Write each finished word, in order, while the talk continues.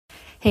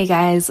Hey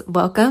guys,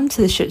 welcome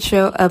to the shit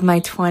show of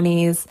my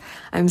 20s.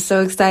 I'm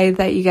so excited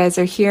that you guys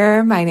are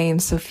here. My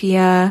name's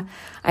Sophia.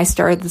 I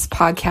started this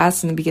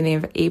podcast in the beginning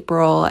of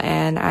April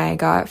and I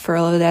got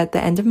furloughed at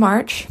the end of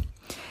March.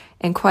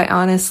 And quite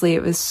honestly,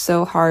 it was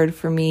so hard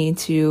for me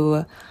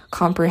to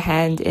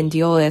comprehend and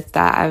deal with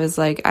that. I was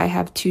like, I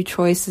have two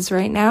choices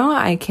right now.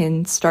 I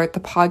can start the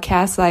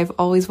podcast that I've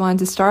always wanted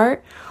to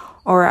start,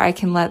 or I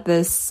can let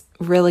this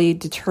really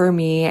deter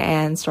me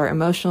and start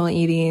emotional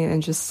eating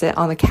and just sit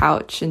on the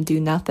couch and do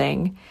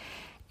nothing.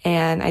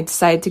 And I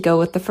decided to go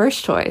with the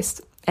first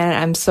choice. And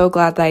I'm so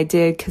glad that I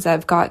did, because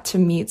I've got to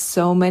meet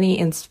so many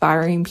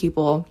inspiring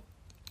people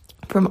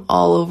from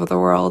all over the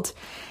world.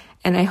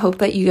 And I hope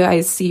that you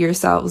guys see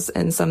yourselves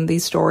in some of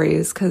these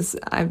stories, because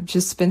I've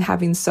just been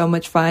having so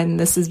much fun.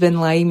 This has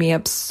been lighting me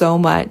up so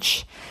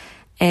much.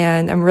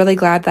 And I'm really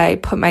glad that I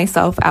put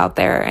myself out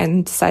there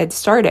and decided to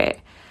start it.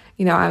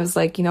 You know, I was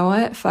like, you know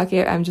what? Fuck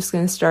it. I'm just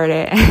going to start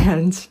it.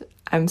 And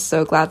I'm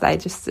so glad that I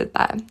just did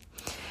that.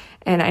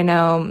 And I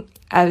know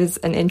as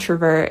an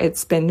introvert,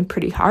 it's been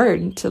pretty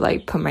hard to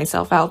like put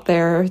myself out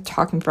there,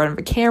 talk in front of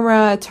a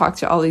camera, talk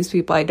to all these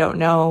people I don't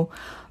know.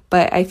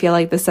 But I feel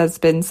like this has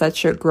been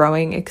such a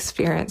growing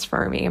experience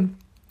for me.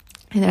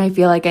 And I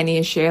feel like I need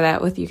to share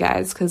that with you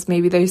guys, because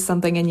maybe there's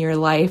something in your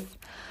life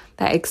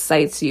that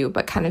excites you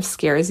but kind of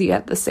scares you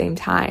at the same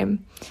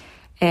time.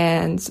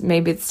 And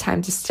maybe it's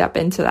time to step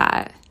into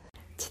that.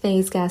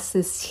 Today's guest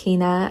is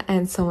Tina,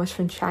 and so much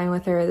fun chatting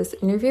with her. This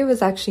interview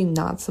was actually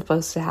not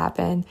supposed to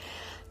happen.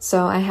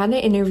 So I had an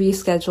interview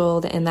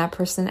scheduled and that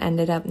person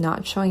ended up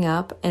not showing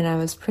up, and I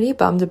was pretty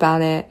bummed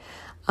about it.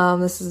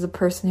 This is a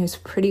person who's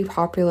pretty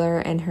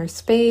popular in her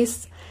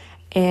space,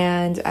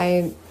 and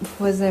I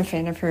wasn't a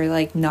fan of her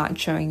like not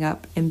showing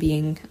up and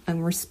being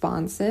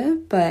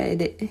unresponsive, but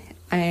it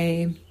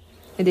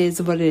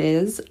is what it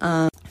is.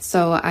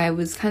 So I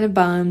was kind of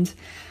bummed.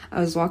 I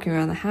was walking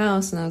around the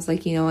house and I was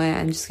like, you know what,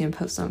 I'm just going to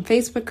post on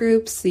Facebook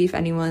groups, see if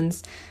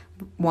anyone's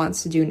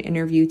wants to do an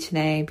interview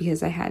today,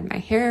 because I had my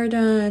hair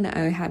done,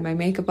 I had my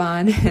makeup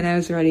on, and I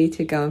was ready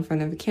to go in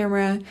front of the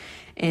camera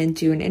and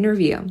do an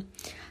interview.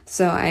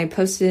 So I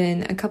posted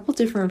in a couple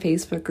different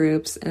Facebook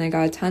groups and I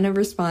got a ton of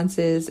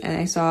responses, and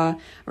I saw a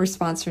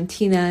response from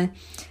Tina,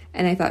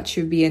 and I thought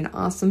she would be an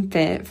awesome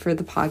fit for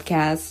the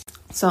podcast.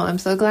 So I'm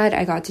so glad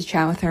I got to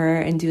chat with her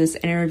and do this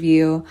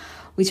interview.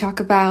 We talk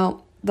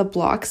about the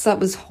blocks that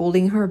was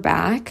holding her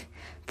back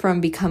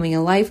from becoming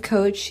a life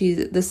coach.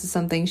 This is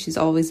something she's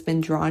always been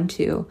drawn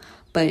to,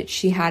 but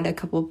she had a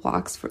couple of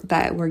blocks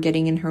that were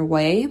getting in her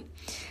way.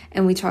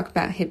 And we talk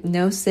about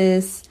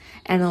hypnosis,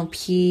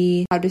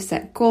 NLP, how to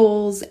set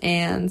goals,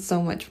 and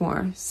so much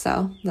more.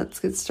 So let's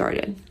get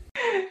started.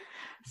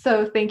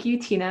 So thank you,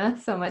 Tina,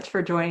 so much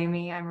for joining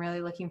me. I'm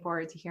really looking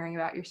forward to hearing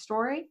about your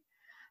story.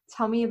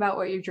 Tell me about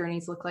what your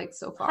journeys look like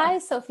so far. Hi,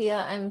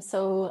 Sophia. I'm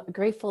so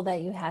grateful that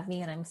you have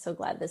me, and I'm so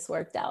glad this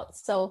worked out.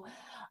 So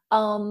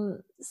a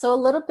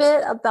little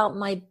bit about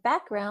my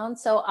background.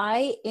 So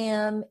I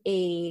am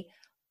a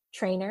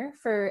trainer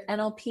for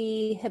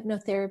NLP,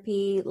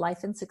 hypnotherapy,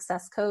 life and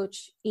success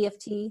coach,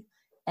 EFT,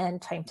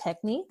 and time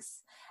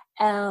techniques.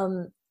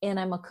 And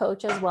I'm a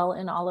coach as well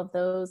in all of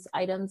those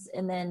items.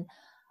 And then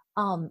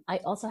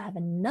I also have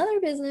another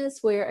business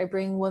where I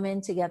bring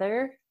women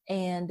together,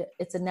 and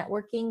it's a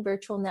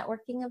virtual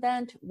networking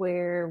event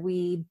where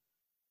we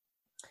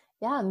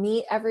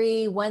meet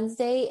every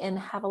Wednesday and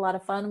have a lot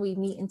of fun. We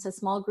meet into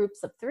small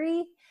groups of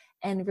 3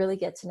 and really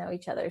get to know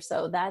each other.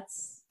 So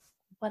that's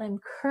what I'm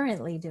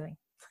currently doing.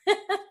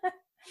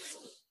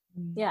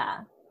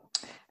 Yeah.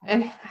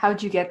 And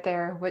how'd you get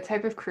there? What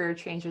type of career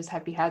changes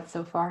have you had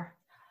so far?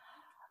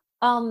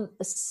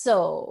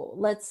 So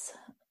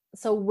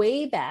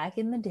way back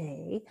in the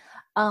day,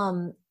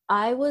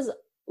 I was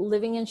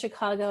living in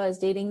Chicago. I was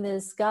dating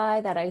this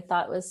guy that I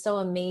thought was so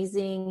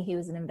amazing. He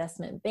was an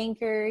investment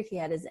banker. He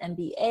had his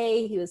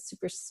MBA. He was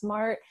super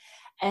smart.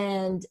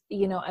 And,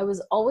 you know, I was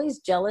always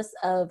jealous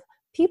of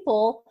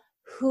people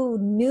who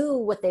knew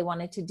what they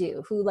wanted to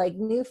do, who like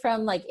knew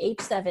from like age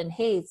 7,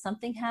 hey,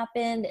 something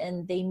happened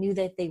and they knew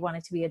that they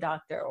wanted to be a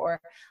doctor. Or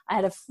I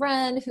had a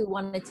friend who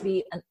wanted to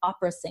be an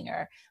opera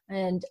singer.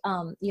 And,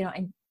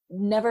 I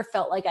never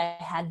felt like I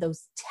had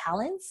those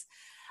talents.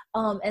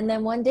 And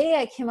then one day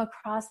I came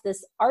across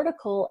this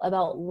article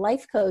about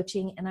life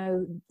coaching, and I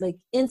like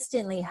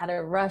instantly had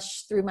a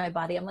rush through my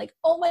body. I'm like,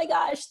 oh my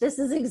gosh, this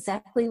is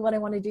exactly what I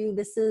want to do.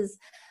 This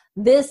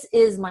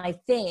is my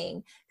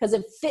thing, because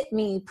it fit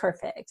me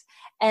perfect.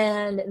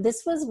 And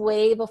this was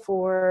way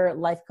before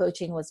life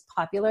coaching was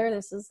popular.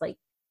 This is like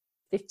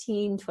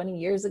 15, 20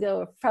 years ago,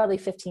 or probably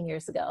 15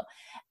 years ago.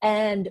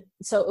 And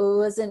so it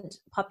wasn't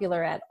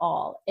popular at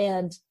all.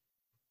 And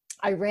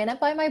I ran it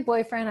by my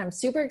boyfriend. I'm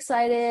super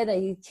excited.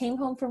 I came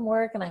home from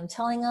work and I'm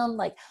telling him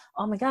like,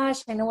 oh my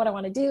gosh, I know what I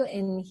want to do.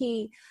 And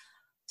he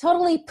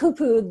totally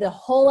poo-pooed the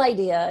whole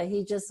idea.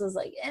 He just was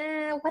like,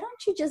 why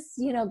don't you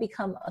just,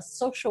 become a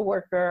social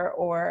worker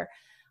or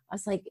I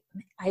was like,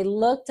 I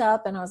looked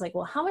up and I was like,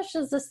 well, how much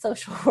does this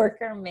social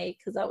worker make?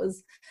 Because that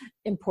was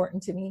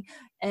important to me.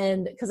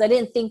 And because I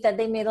didn't think that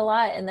they made a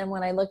lot. And then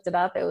when I looked it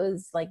up, it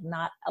was like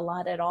not a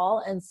lot at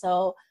all. And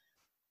so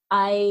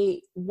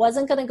I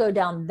wasn't going to go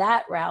down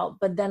that route,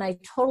 but then I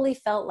totally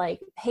felt like,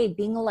 hey,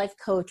 being a life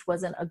coach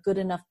wasn't a good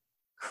enough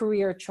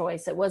career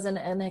choice. It wasn't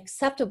an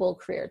acceptable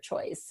career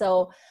choice.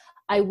 So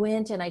I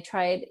went and I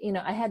tried,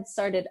 I had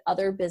started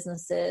other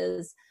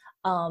businesses,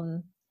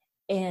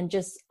 and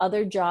just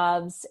other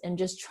jobs, and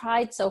just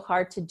tried so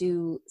hard to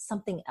do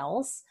something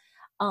else.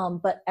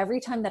 But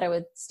every time that I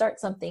would start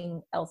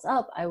something else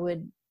up, I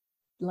would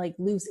like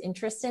lose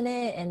interest in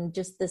it. And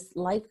just this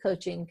life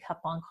coaching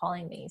kept on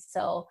calling me.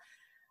 So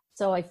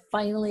I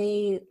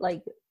finally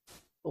like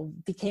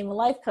became a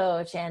life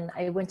coach, and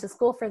I went to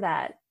school for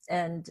that.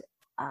 And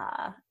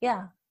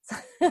yeah,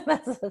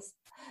 that's a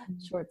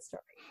short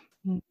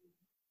story.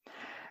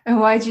 And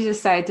why did you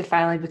decide to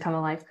finally become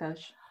a life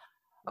coach?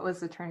 What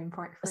was the turning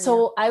point for you?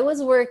 So I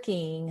was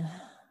working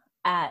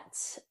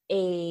at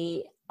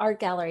a art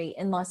gallery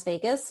in Las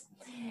Vegas,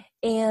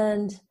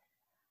 and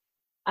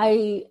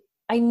I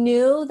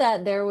knew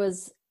that there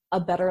was a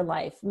better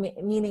life,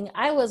 meaning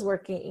I was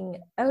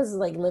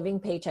like living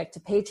paycheck to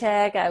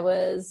paycheck. I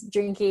was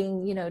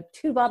drinking,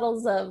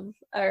 bottles of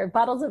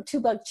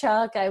 $2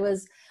 Chuck. I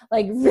was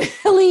like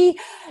really,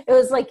 it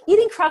was like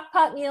eating crock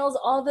pot meals,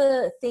 all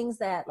the things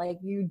that like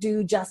you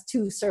do just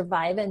to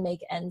survive and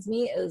make ends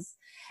meet.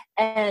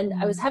 And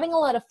I was having a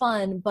lot of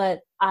fun, but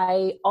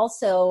I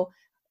also,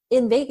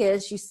 in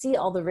Vegas, you see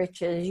all the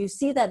riches. You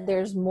see that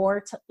there's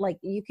more to, like,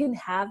 you can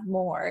have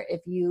more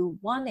if you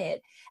want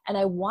it. And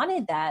I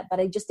wanted that, but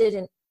I just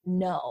didn't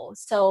know.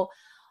 So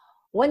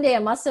one day I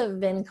must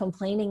have been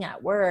complaining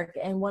at work,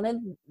 and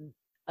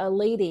a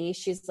lady,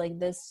 she's like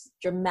this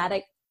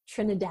dramatic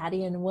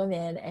Trinidadian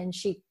woman, and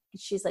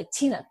she's like,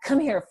 Tina,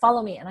 come here,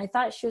 follow me. And I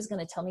thought she was going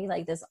to tell me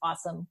like this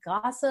awesome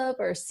gossip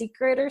or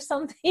secret or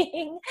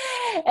something.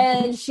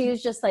 And she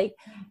was just like,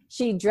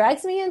 she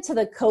drags me into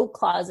the coat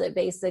closet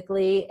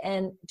basically,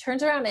 and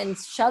turns around and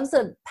shoves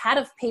a pad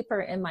of paper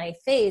in my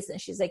face.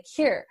 And she's like,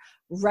 here,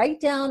 write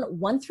down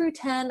 1 through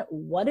 10,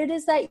 what it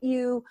is that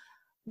you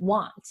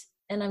want.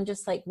 And I'm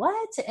just like,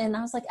 what? And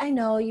I was like, I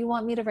know you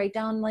want me to write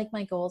down like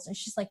my goals. And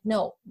she's like,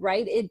 no,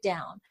 write it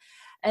down.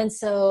 And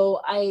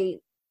so I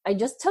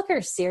just took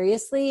her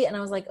seriously, and I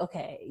was like,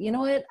 okay, you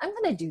know what? I'm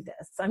going to do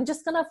this. I'm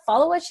just going to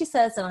follow what she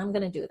says, and I'm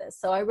going to do this.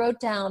 So I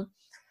wrote down,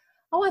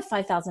 I want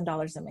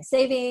 $5,000 in my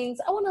savings.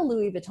 I want a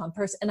Louis Vuitton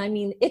purse. And I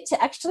mean, it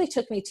actually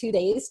took me 2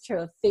 days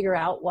to figure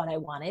out what I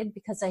wanted,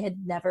 because I had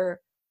never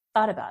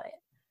thought about it.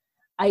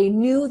 I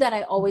knew that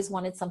I always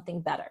wanted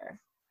something better,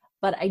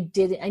 but I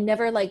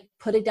never like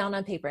put it down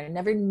on paper. I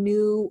never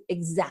knew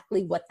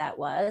exactly what that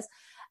was.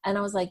 And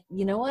I was like,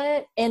 you know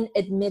what? And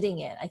admitting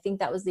it. I think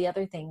that was the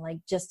other thing, like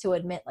just to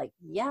admit, like,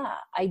 yeah,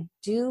 I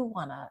do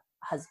want a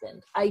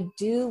husband. I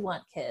do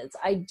want kids.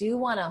 I do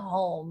want a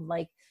home,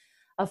 like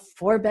a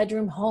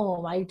 4-bedroom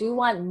home. I do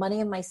want money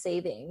in my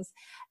savings.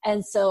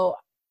 And so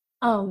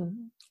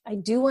I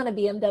do want a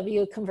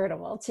BMW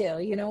convertible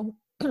too,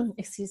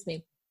 excuse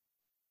me.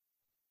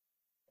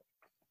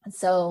 And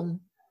so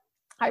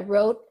I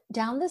wrote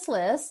down this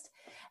list,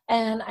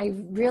 and I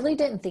really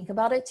didn't think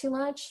about it too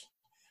much.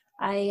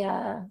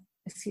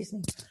 Excuse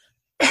me.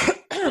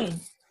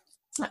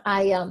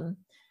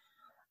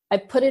 I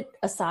put it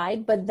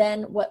aside, but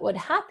then what would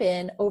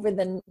happen over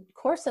the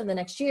course of the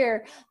next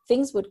year,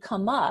 things would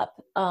come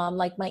up.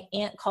 Like my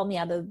aunt called me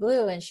out of the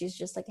blue, and she's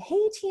just like,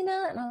 hey,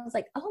 Tina. And I was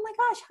like, oh my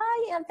gosh,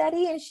 hi, Aunt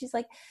Betty. And she's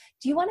like,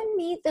 do you want to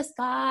meet this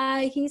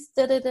guy? He's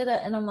da-da-da-da.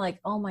 And I'm like,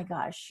 oh my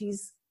gosh,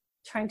 she's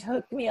trying to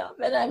hook me up.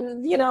 And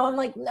I'm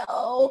like,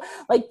 no,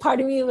 like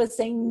part of me was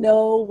saying,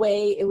 no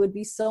way. It would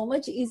be so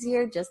much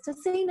easier just to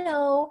say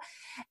no.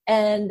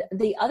 And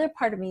the other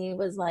part of me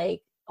was like,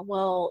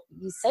 well,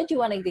 you said you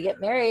wanted to get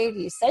married.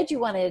 You said you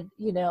wanted,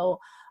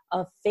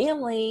 a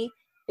family.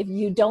 If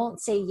you don't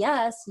say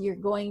yes,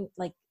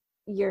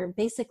 you're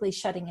basically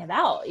shutting it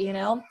out,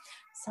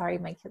 Sorry,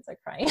 my kids are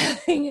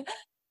crying.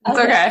 It's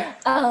okay.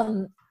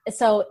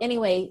 So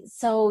anyway,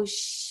 so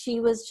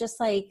she was just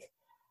like,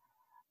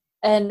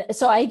 and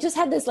so I just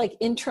had this like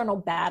internal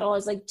battle. I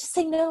was like, just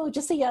say no,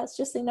 just say yes,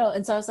 just say no.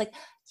 And so I was like,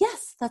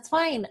 yes, that's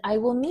fine. I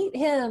will meet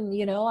him.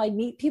 I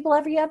meet people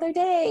every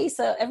day,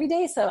 so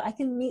I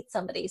can meet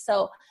somebody.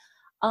 So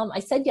I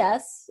said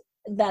yes,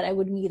 that I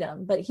would meet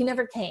him, but he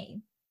never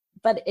came.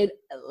 But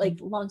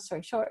long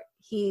story short,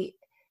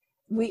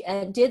 we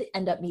did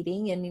end up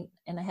meeting,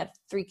 and I had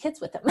 3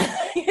 kids with him.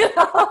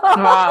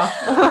 Wow.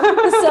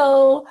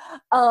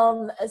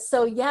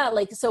 So yeah,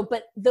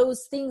 but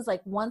those things,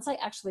 like once I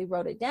actually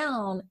wrote it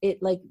down,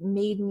 it like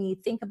made me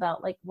think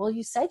about like, well,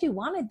 you said you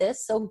wanted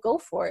this, so go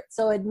for it.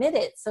 So admit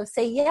it. So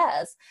say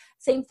yes.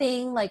 Same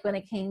thing. Like when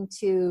it came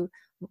to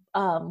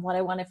what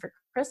I wanted for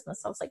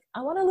Christmas, I was like,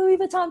 I want a Louis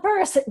Vuitton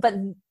purse, but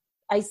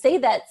I say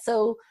that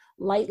so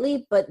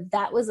lightly, but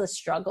that was a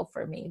struggle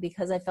for me,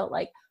 because I felt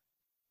like,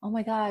 oh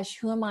my gosh,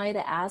 who am I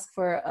to ask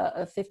for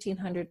a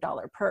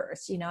 $1,500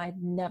 purse?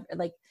 I'd never,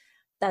 like,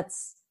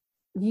 that's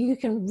you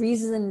can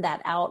reason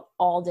that out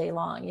all day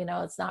long. You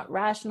know, it's not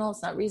rational,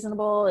 it's not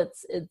reasonable,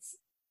 it's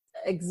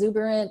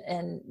exuberant.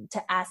 And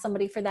to ask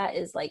somebody for that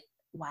is like,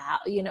 wow,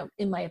 you know,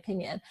 in my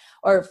opinion,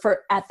 or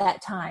for at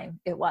that time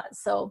it was.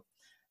 So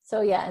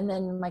yeah. And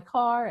then my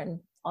car and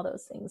all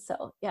those things.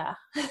 So yeah.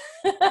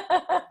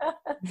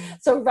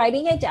 So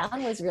writing it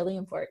down was really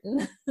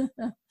important.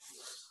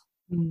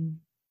 Mm.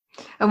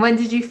 And when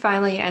did you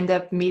finally end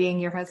up meeting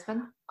your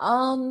husband?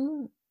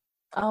 Oh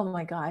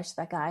my gosh,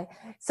 that guy.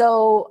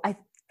 So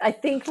I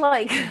think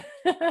like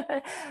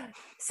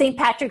St.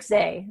 Patrick's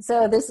Day.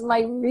 So this,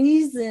 my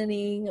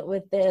reasoning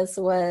with this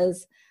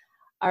was,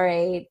 all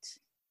right,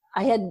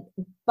 I had,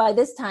 by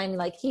this time,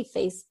 like he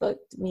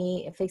Facebooked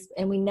me,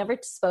 and we never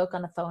spoke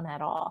on the phone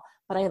at all.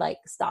 But I like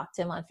stalked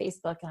him on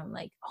Facebook, and I'm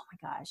like, oh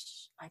my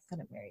gosh, I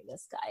couldn't marry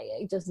this guy.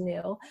 I just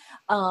knew.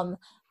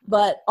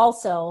 But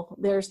also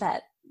there's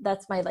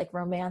that's my like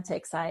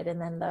romantic side.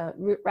 And then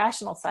the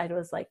rational side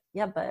was like,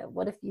 yeah, but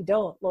what if you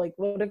don't, like,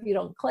 what if you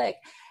don't click?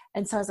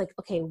 And so I was like,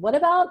 okay, what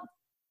about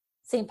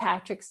St.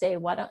 Patrick's Day?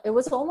 It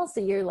was almost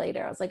a year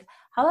later. I was like,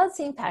 how about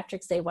St.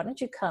 Patrick's Day? Why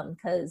don't you come?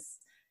 Because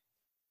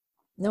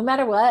no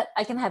matter what,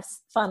 I can have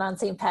fun on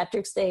St.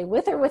 Patrick's Day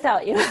with or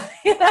without you.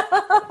 You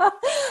know?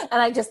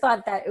 And I just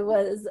thought that it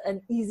was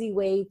an easy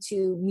way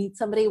to meet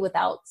somebody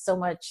without so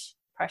much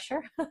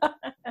pressure.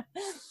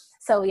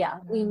 So yeah,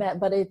 we met,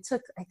 but it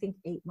took, I think,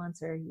 8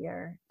 months or a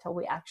year till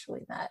we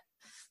actually met.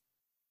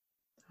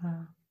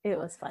 It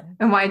was fun.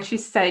 And why did she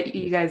set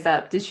you guys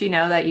up? Did she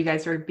know that you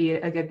guys would be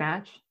a good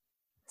match?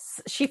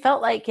 She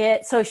felt like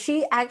it. So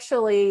she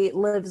actually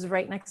lives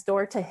right next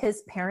door to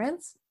his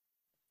parents.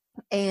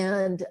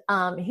 And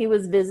he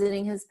was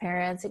visiting his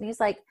parents, and he's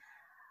like,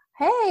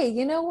 hey,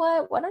 you know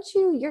what? Why don't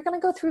you're going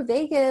to go through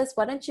Vegas.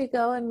 Why don't you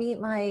go and meet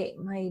my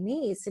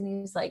niece? And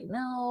he's like,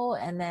 no.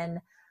 And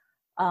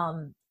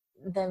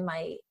then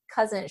my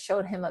cousin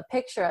showed him a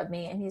picture of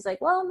me, and he's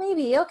like, well,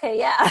 maybe. Okay.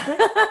 Yeah.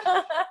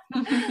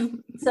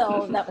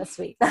 So that was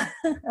sweet.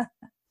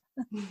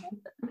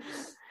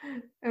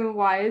 And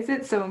why is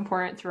it so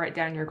important to write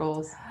down your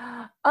goals?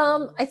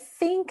 I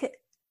think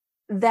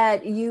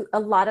that a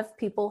lot of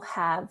people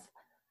have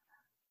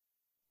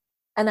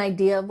an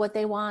idea of what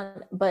they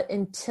want, but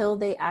until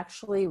they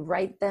actually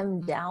write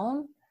them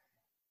down,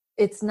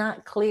 it's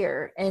not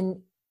clear.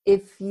 And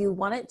if you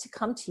want it to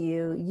come to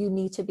you, you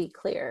need to be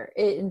clear.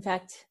 In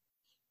fact,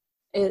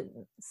 it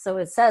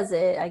says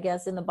it, I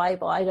guess, in the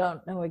Bible. I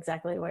don't know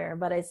exactly where,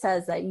 but it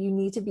says that you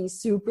need to be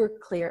super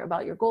clear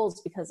about your goals,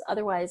 because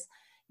otherwise,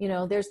 you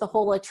know, there's the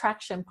whole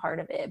attraction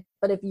part of it.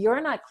 But if you're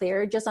not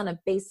clear just on a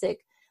basic,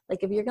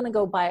 like if you're going to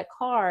go buy a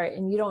car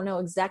and you don't know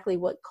exactly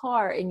what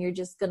car, and you're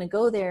just going to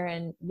go there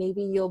and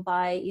maybe you'll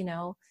buy, you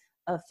know,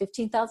 a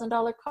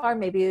 $15,000 car,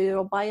 maybe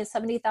you'll buy a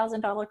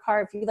 $70,000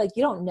 car. If you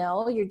you don't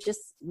know, you're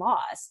just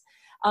lost.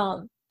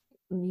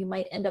 You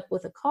might end up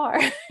with a car.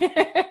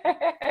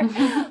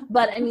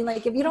 But I mean,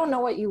 like, if you don't know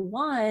what you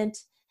want,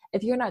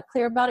 if you're not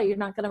clear about it, you're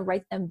not going to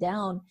write them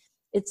down.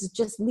 It's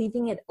just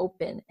leaving it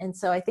open. And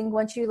so I think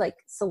once you like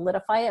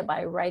solidify it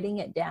by writing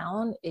it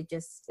down, it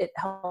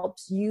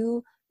helps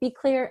you be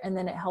clear, and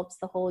then it helps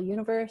the whole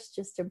universe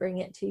just to bring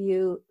it to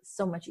you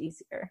so much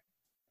easier.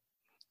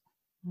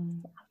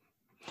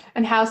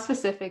 And how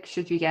specific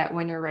should you get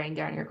when you're writing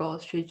down your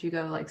goals? Should you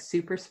go like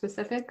super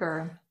specific,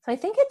 or? So I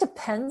think it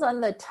depends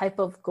on the type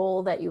of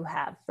goal that you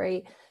have,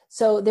 right?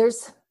 So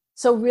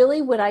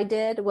really what I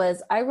did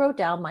was I wrote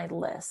down my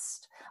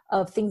list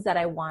of things that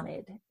I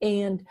wanted,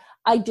 and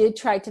I did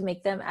try to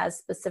make them as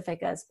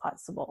specific as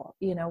possible.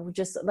 You know,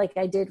 just like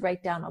I did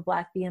write down a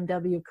black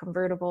BMW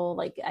convertible.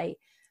 Like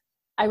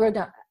I wrote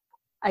down,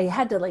 I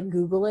had to like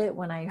Google it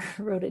when I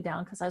wrote it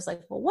down, because I was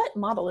like, well, what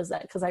model is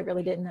that? Because I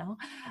really didn't know.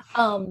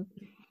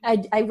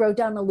 I wrote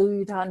down a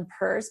Louis Vuitton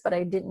purse, but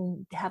I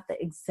didn't have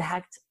the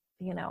exact,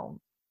 you know,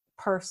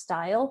 purse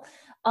style.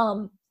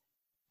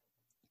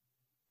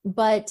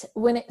 But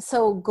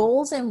so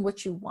goals and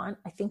what you want,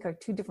 I think, are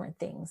two different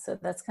things. So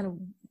that's kind of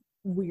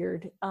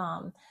weird.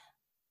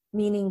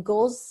 Meaning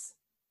goals,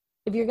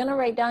 if you're going to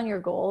write down your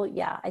goal,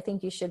 yeah, I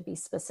think you should be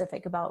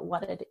specific about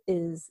what it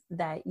is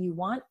that you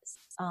want,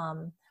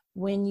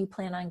 when you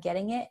plan on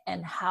getting it,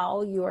 and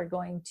how you are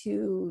going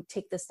to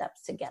take the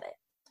steps to get it.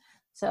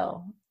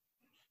 So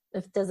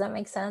does that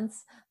make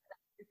sense?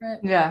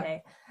 Yeah.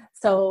 Okay.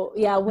 So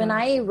yeah, when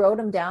I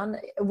wrote down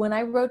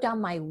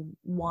my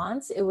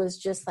wants, it was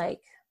just like,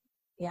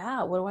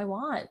 yeah, what do I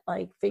want?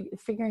 Like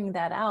figuring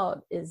that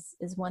out is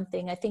one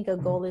thing. I think a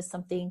goal is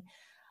something,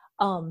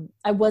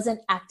 I wasn't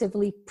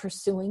actively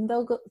pursuing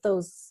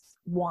those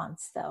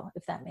wants though,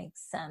 if that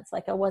makes sense.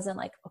 Like I wasn't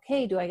like,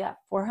 okay, do I got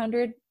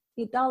 $400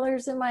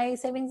 in my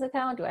savings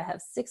account? Do I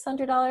have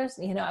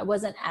 $600? You know, I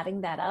wasn't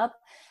adding that up.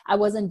 I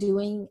wasn't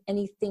doing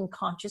anything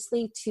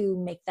consciously to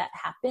make that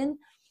happen.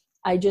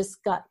 I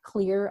just got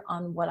clear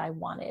on what I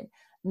wanted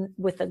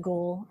with a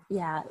goal.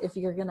 Yeah. If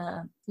you're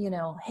gonna, you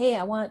know, hey,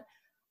 I want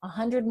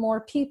 100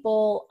 more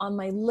people on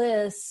my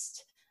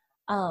list,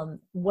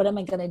 what am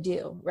I going to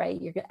do?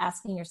 Right? You're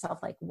asking yourself,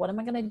 like, what am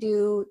I going to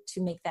do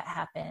to make that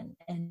happen?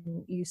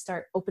 And you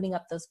start opening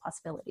up those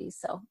possibilities.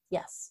 So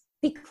yes,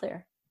 be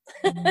clear.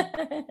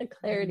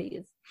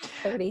 Clarity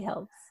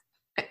helps.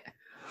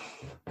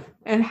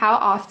 And how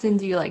often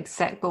do you like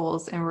set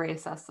goals and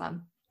reassess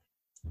them?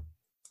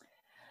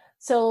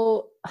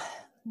 So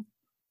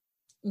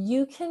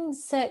you can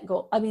set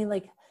goals. I mean,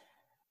 like,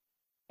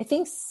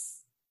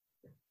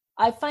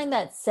 I find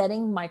that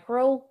setting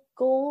micro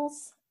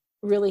goals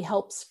really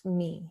helps for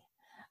me.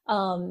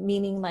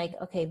 Meaning like,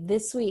 okay,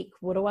 this week,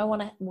 what do I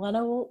want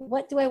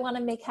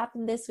to make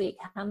happen this week?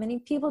 How many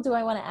people do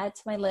I want to add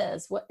to my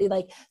list?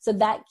 So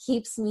that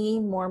keeps me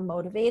more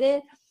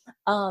motivated.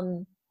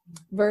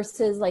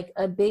 Versus like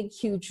a big,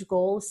 huge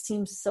goal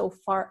seems so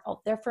far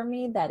out there for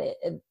me that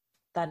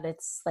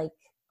it's like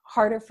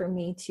harder for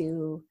me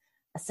to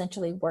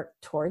essentially work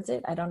towards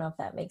it. I don't know if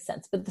that makes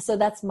sense, but so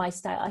that's my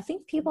style. I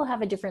think people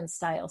have a different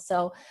style.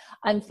 So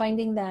I'm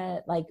finding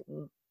that like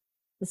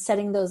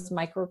setting those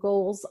micro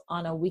goals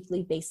on a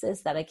weekly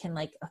basis that I can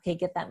like, okay,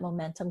 get that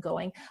momentum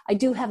going. I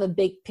do have a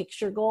big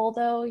picture goal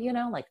though,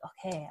 like,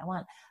 okay, I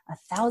want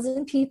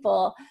 1,000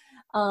 people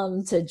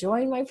to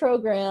join my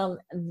program.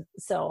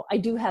 So I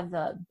do have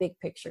the big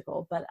picture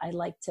goal, but I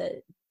like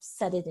to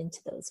set it into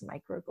those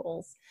micro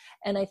goals.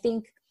 And I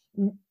think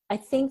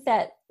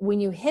that when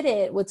you hit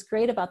it, what's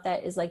great about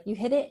that is like you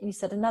hit it and you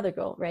set another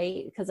goal,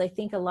 right? Because I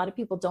think a lot of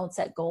people don't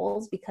set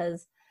goals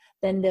because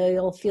then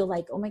they'll feel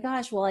like, oh my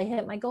gosh, well, I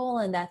hit my goal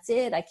and that's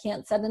it. I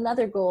can't set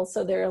another goal.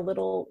 So they're a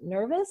little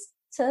nervous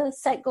to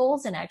set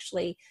goals and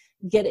actually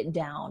get it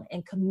down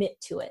and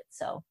commit to it.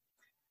 So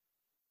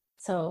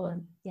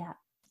yeah.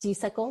 Do you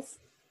set goals,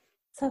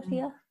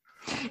 Sophia?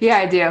 Yeah,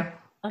 I do.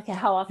 Okay.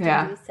 How often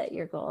do you set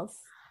your goals?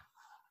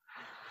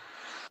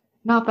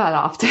 Not that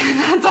often.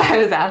 That's what I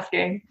was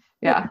asking.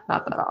 Yeah,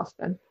 not that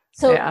often.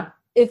 So yeah.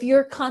 If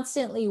you're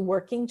constantly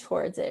working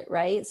towards it,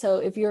 right? So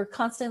if you're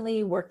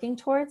constantly working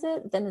towards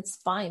it, then it's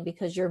fine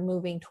because you're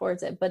moving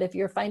towards it. But if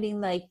you're finding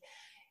like,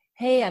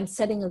 hey, I'm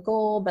setting a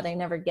goal, but I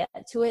never get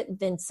to it,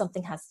 then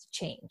something has to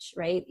change,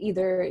 right?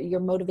 Either your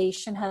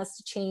motivation has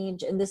to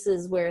change. And this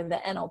is where the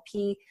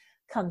NLP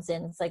comes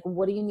in. It's like,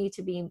 what do you need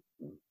to be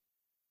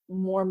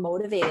more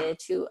motivated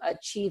to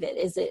achieve it?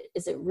 Is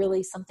it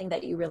really something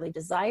that you really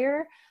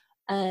desire?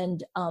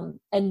 And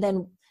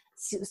then,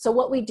 so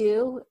what we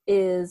do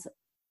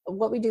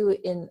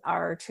in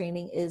our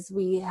training is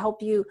we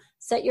help you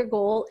set your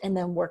goal and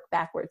then work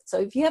backwards. So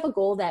if you have a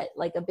goal that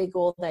like a big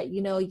goal that,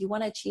 you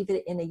want to achieve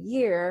it in a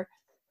year,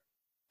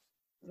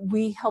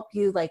 we help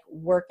you like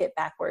work it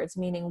backwards,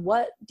 meaning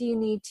what do you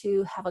need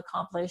to have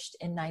accomplished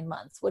in 9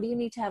 months? What do you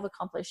need to have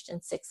accomplished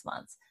in 6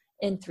 months,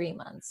 in 3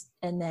 months?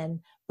 And then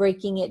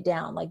breaking it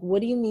down, like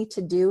what do you need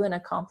to do and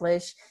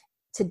accomplish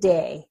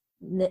today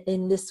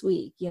in this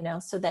week,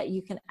 so that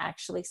you can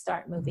actually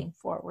start moving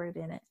forward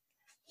in it.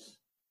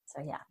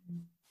 So yeah.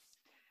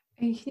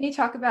 And can you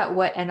talk about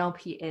what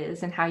NLP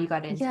is and how you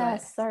got into it?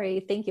 Yes,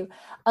 sorry. Thank you.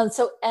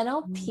 So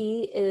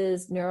NLP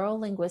is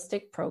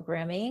neuro-linguistic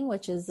programming,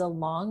 which is a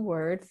long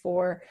word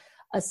for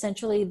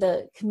essentially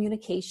the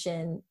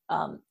communication,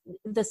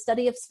 the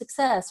study of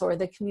success or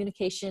the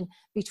communication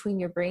between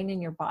your brain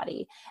and your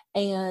body.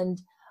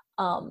 And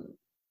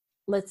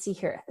let's see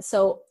here.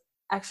 So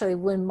actually,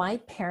 when my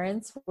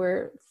parents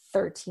were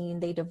 13,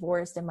 they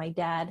divorced, and my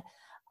dad,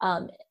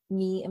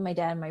 me and my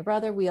dad and my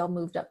brother, we all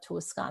moved up to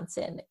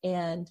Wisconsin,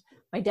 and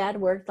my dad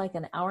worked like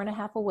an hour and a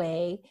half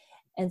away.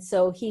 And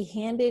so he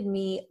handed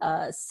me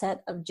a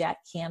set of Jack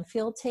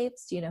Canfield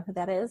tapes. Do you know who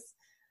that is?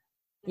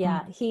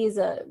 Yeah. He's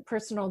a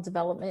personal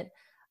development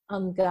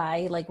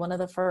guy, like one of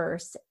the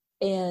first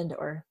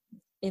or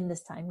in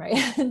this time. Right.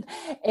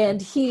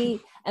 and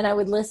I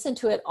would listen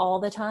to it all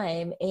the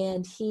time.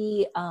 And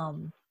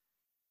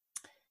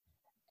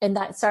and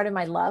that started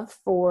my love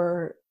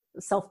for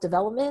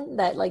self-development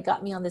that like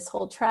got me on this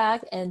whole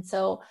track. And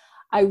so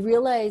I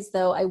realized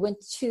though, I went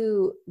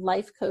to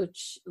life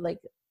coach, like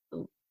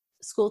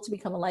school to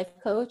become a life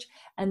coach.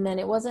 And then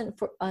it wasn't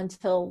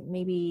until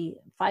maybe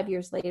 5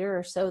 years later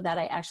or so that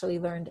I actually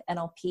learned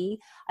NLP.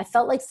 I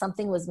felt like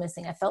something was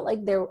missing. I felt like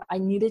I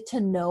needed to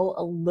know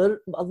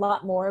a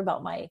lot more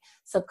about my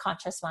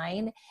subconscious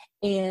mind,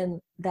 and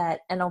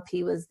that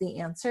NLP was the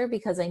answer,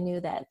 because I knew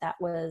that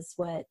was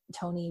what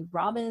Tony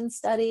Robbins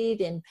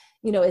studied. And,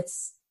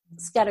 it's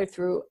scattered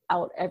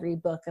throughout every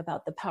book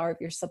about the power of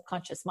your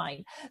subconscious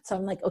mind. So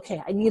I'm like,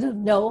 okay, I need to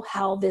know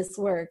how this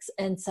works.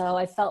 And so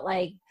I felt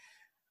like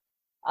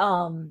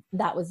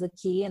that was the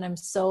key. And I'm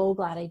so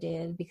glad I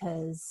did,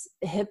 because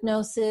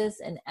hypnosis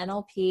and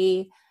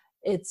NLP,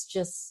 it's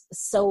just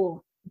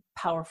so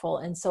powerful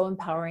and so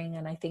empowering.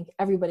 And I think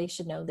everybody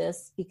should know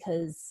this,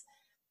 because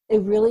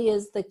it really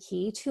is the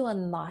key to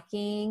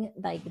unlocking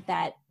like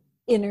that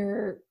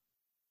inner,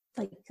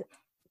 like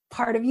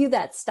part of you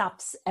that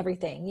stops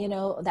everything,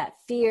 that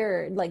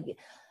fear, like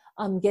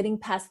getting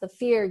past the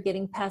fear,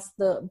 getting past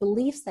the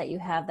beliefs that you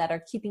have that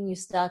are keeping you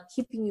stuck,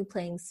 keeping you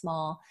playing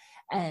small.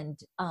 And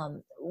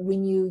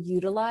when you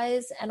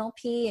utilize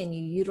NLP and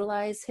you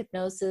utilize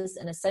hypnosis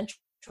and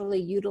essentially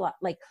actually utilize,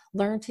 like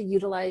learn to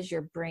utilize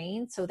your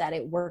brain so that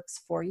it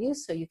works for you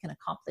so you can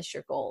accomplish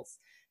your goals.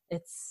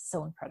 It's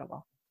so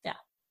incredible. Yeah.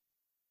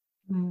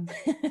 Mm.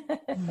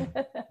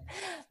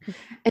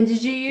 And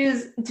did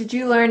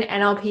you learn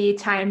NLP,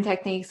 time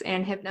techniques,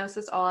 and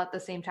hypnosis all at the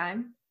same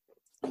time?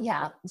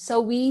 Yeah. So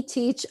we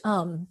teach,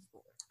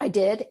 I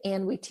did,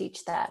 and we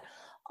teach that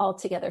all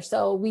together.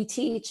 So we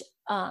teach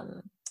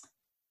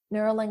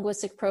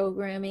neuro-linguistic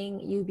programming.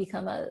 You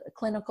become a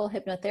clinical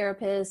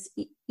hypnotherapist,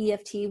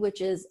 EFT,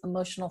 which is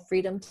emotional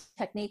freedom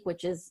technique,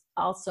 which is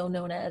also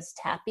known as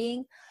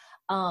tapping,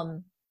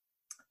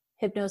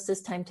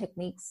 hypnosis, time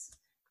techniques,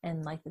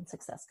 and life and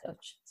success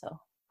coach. So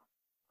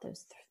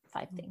those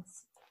five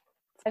things.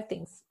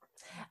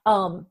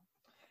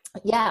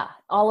 Yeah,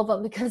 all of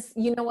them, because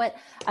you know what,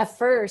 at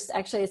first,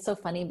 actually, it's so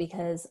funny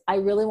because I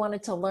really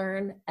wanted to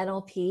learn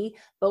NLP,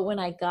 but when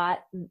I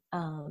got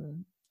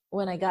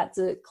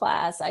to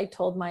class, I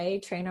told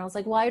my trainer, I was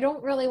like, well, I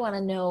don't really want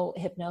to know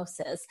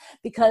hypnosis,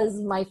 because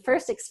my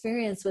first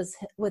experience with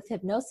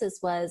hypnosis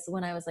was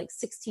when I was like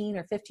 16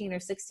 or 15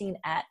 or 16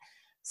 at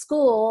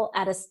school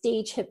at a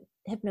stage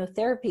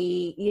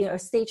hypnotherapy, a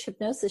stage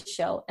hypnosis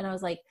show. And I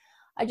was like,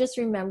 I just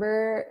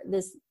remember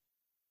this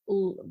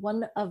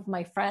one of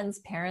my friend's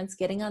parents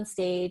getting on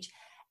stage,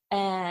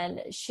 and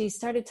she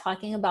started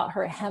talking about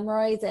her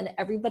hemorrhoids and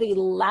everybody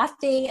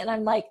laughing. And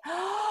I'm like,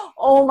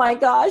 oh my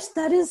gosh,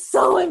 that is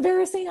so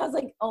embarrassing. I was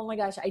like, oh my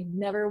gosh, I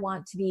never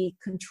want to be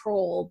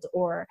controlled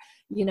or,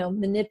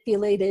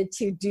 manipulated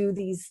to do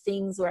these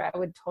things where I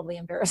would totally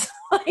embarrass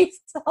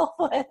myself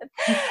with.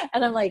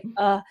 And I'm like,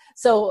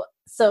 so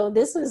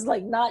this was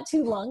like not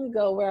too long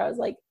ago where I was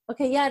like,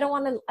 okay, yeah, I don't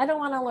want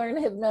to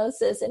learn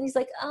hypnosis. And he's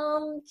like,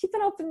 keep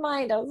an open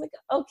mind. I was like,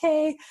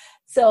 okay.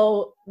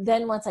 So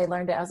then once I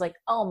learned it, I was like,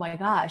 oh my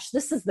gosh,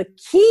 this is the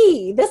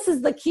key. This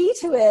is the key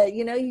to it.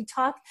 You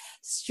talk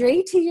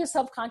straight to your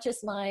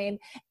subconscious mind,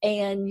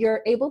 and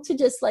you're able to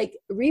just like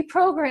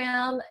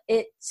reprogram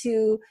it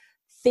to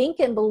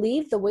think and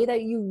believe the way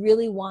that you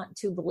really want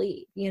to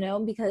believe,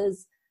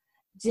 because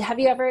have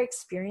you ever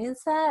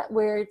experienced that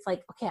where it's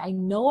like, okay, I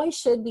know I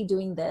should be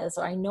doing this,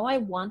 or I know I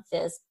want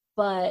this,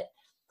 but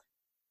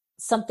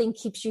something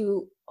keeps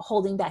you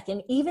holding back.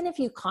 And even if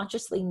you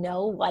consciously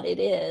know what it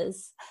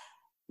is,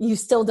 you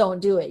still don't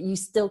do it. You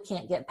still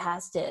can't get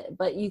past it,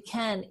 but you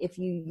can if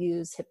you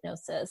use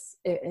hypnosis.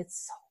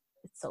 It's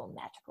so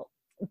magical.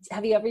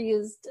 Have you ever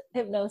used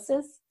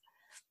hypnosis?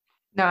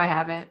 No, I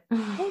haven't.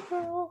 Hey,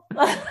 girl.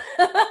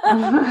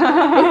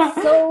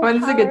 It's so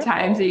When's powerful. a good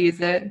time to use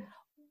it?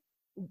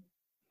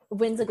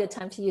 When's a good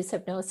time to use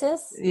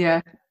hypnosis?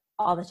 Yeah.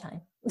 All the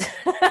time.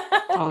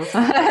 All the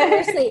time.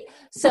 Seriously.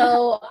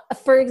 So,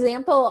 for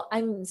example,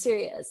 I'm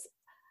serious.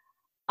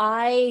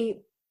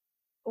 I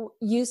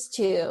used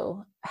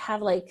to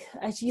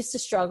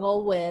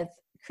struggle with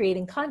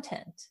creating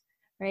content,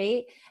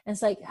 right? And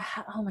it's like,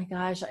 oh my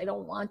gosh, I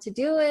don't want to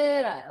do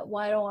it.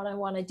 Why don't I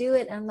want to do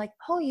it? And I'm like,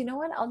 oh, you know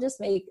what? I'll just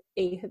make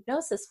a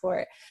hypnosis for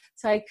it.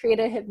 So I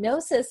created a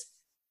hypnosis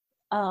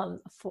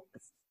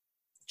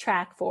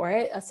track for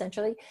it,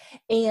 essentially,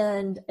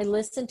 and I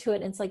listened to it,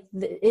 and it's like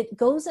it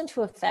goes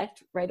into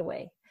effect right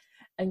away.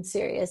 I'm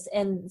serious.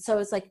 And so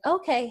it's like,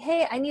 okay,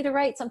 hey, I need to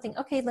write something.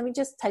 Okay, let me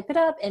just type it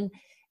up. And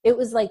it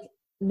was like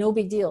no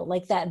big deal.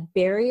 Like that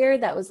barrier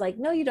that was like,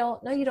 no, you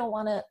don't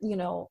want to,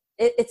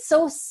 it's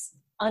so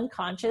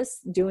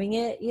unconscious doing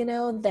it,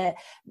 that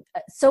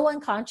so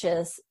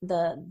unconscious,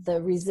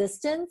 the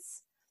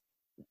resistance,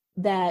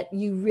 that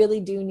you really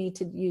do need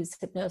to use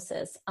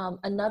hypnosis.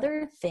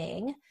 Another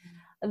thing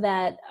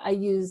that I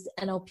used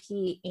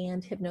NLP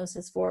and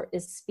hypnosis for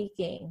is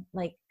speaking.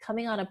 Like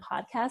coming on a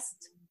podcast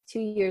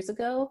 2 years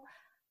ago,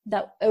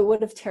 that it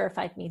would have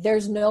terrified me.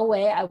 There's no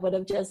way I would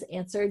have just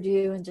answered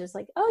you and just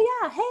like,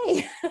 oh yeah,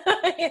 hey,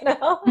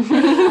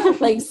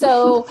 like,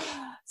 so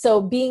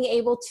being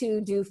able to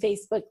do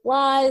Facebook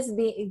Lives,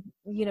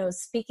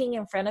 speaking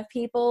in front of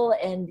people,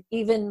 and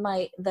even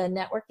the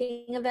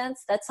networking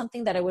events, that's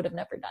something that I would have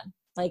never done.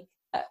 Like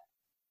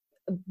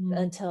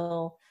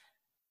until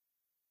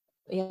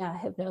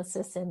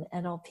hypnosis and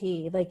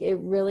NLP, like it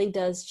really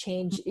does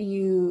change.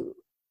 You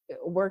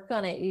work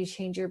on it, you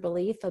change your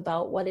belief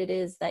about what it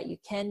is that you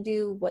can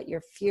do, what your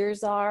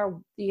fears are,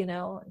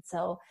 and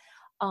so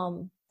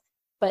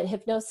but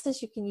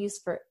hypnosis you can use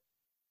for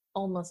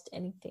almost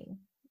anything.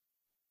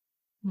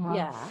 Wow.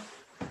 Yeah.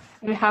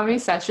 And how many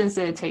sessions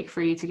did it take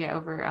for you to get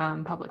over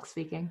public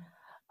speaking?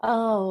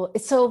 Oh,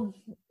 so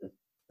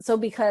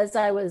because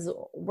I was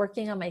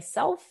working on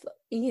myself,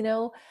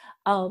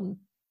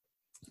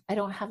 I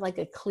don't have like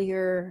a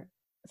clear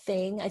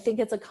thing. I think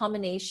it's a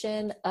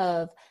combination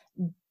of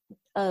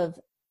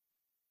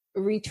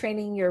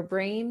retraining your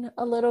brain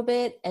a little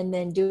bit and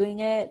then doing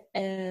it.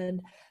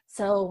 And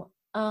so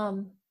I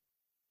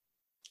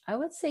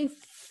would say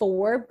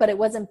 4, but it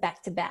wasn't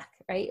back to back,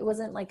 right? It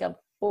wasn't like a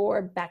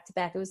 4 back to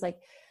back. It was like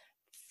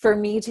for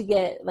me to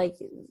get like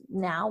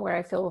now where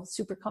I feel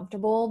super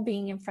comfortable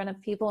being in front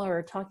of people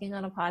or talking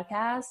on a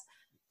podcast.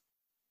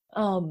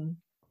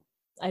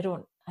 I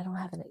don't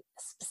have a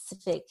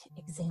specific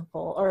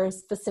example or a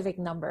specific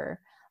number.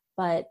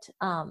 But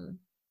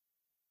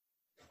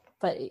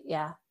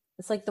yeah,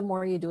 it's like the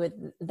more you do it,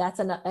 that's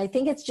enough. I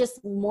think it's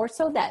just more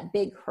so that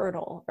big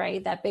hurdle,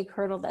 right? That big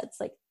hurdle that's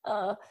like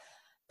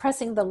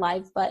pressing the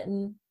live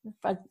button.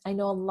 But I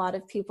know a lot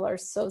of people are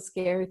so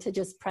scared to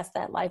just press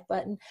that live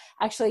button.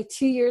 Actually,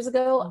 2 years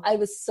ago, I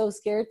was so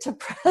scared to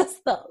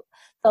press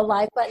the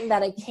live button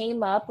that I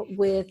came up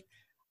with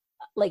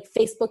like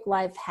Facebook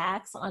Live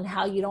hacks on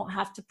how you don't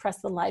have to press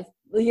the live,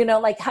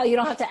 like how you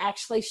don't have to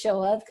actually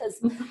show up.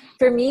 Because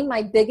for me,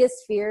 my biggest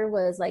fear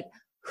was like,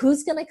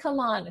 who's going to come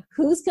on?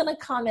 Who's going to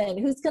comment?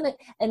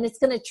 And it's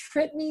going to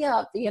trip me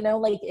up,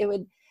 like it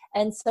would.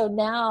 And so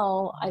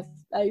now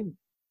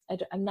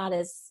I'm not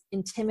as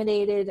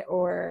intimidated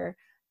or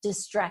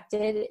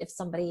distracted if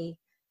somebody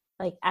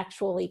like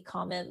actually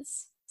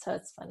comments. So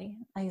it's funny.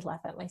 I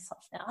laugh at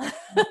myself now.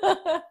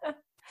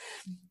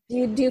 Do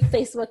you do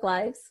Facebook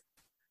Lives?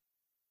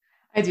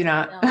 I do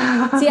not.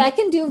 No. See, I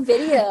can do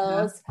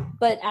videos,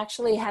 but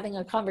actually having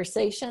a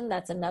conversation,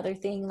 that's another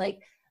thing.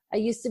 Like I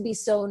used to be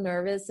so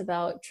nervous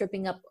about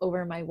tripping up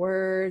over my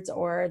words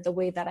or the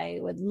way that I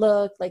would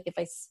look, like if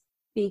I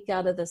speak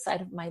out of the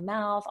side of my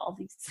mouth, all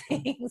these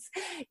things,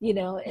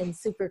 and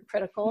super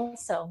critical.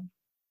 So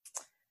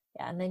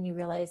yeah, and then you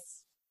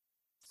realize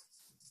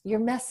your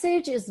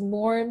message is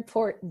more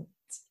important.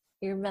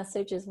 Your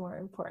message is more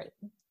important.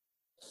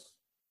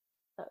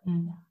 So,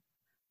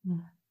 yeah.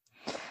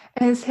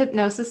 Is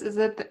hypnosis, is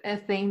it a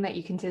thing that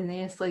you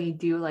continuously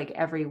do like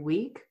every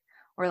week,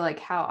 or like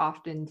how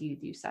often do you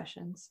do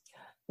sessions?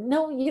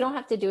 No, you don't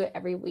have to do it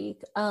every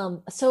week.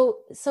 So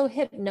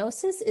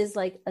hypnosis is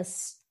like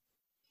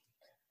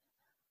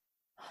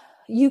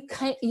you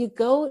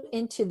go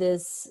into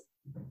this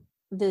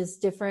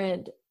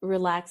different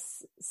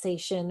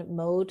relaxation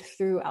mode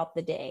throughout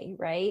the day,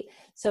 right?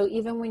 So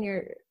even when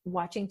you're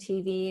watching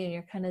TV and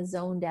you're kind of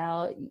zoned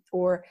out,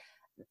 or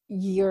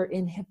you're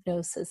in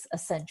hypnosis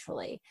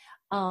essentially,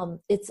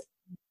 it's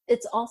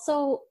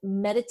also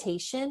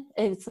meditation.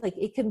 It's like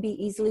it can be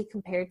easily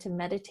compared to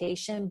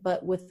meditation,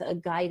 but with a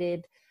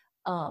guided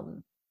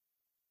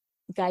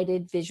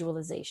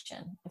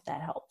visualization, if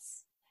that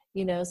helps.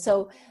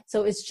 So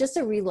it's just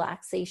a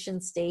relaxation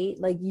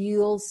state. Like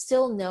you'll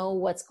still know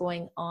what's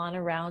going on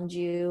around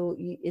you.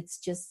 It's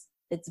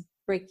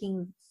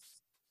breaking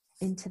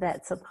into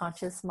that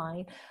subconscious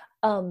mind.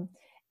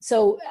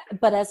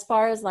 But as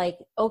far as like,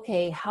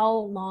 okay, how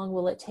long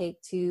will it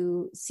take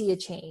to see a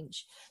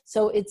change?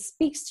 So it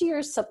speaks to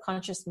your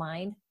subconscious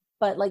mind,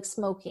 but like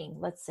smoking,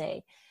 let's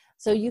say.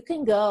 So you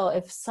can go,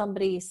 if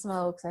somebody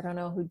smokes, I don't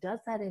know who does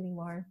that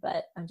anymore,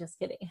 but I'm just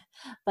kidding.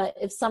 But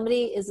if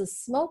somebody is a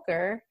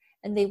smoker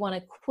and they want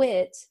to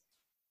quit,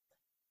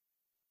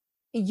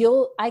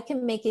 I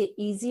can make it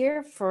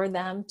easier for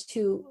them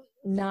to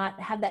not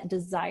have that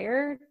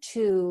desire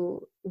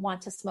to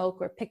want to smoke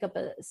or pick up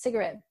a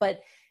cigarette.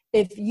 But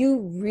if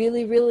you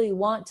really, really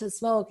want to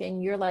smoke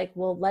and you're like,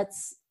 well, let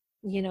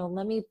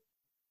me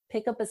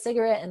pick up a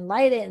cigarette and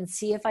light it and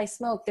see if I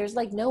smoke. There's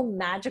like no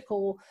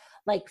magical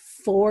like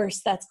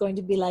force that's going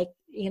to be like,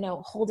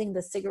 holding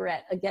the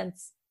cigarette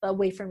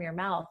away from your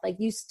mouth. Like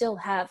you still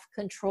have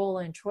control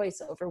and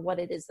choice over what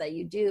it is that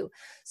you do.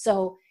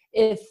 So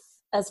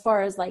as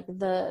far as like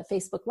the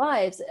Facebook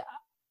Lives,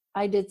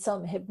 I did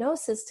some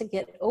hypnosis to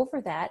get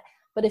over that.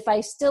 But if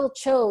I still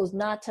chose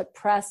not to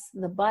press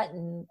the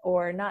button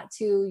or not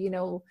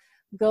to,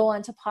 go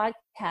onto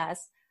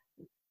podcasts,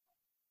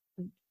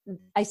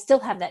 I still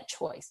have that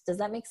choice. Does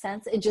that make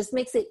sense? It just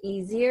makes it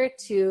easier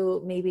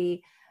to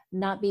maybe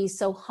not be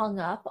so hung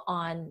up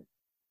on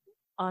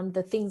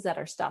the things that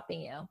are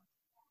stopping you.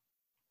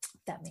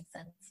 If that makes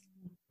sense.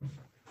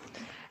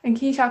 And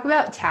can you talk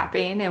about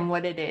tapping and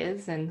what it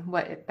is and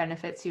what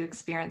benefits you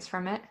experience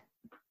from it?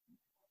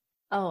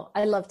 Oh,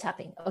 I love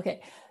tapping.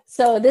 Okay.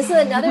 So this is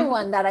another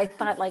one that I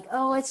thought like,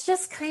 oh, it's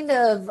just kind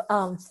of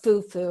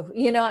foo-foo,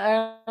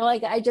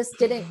 like I just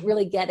didn't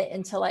really get it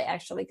until I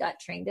actually got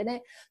trained in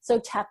it. So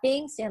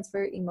tapping stands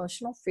for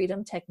Emotional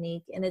Freedom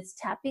Technique, and it's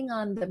tapping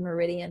on the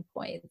meridian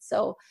point.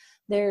 So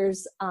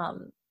there's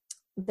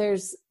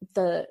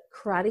the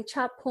karate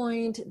chop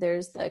point,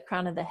 there's the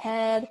crown of the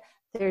head,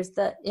 there's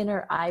the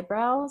inner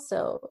eyebrow.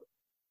 So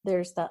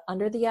there's the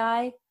under the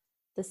eye,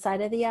 the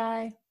side of the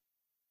eye,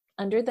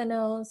 under the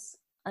nose,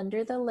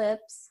 under the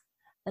lips,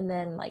 and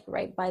then like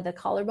right by the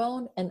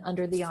collarbone and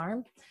under the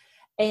arm.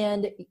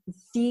 And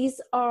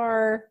these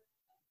are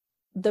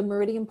the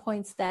meridian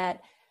points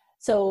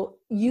so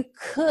you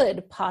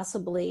could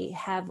possibly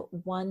have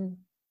one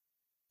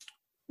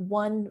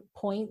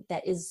point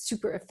that is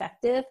super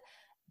effective,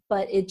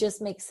 but it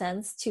just makes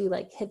sense to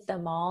like hit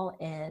them all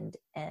and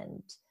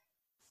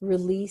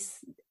release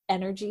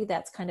energy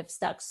that's kind of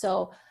stuck.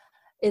 So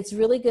it's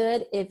really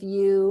good if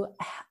you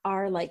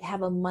are like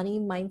have a money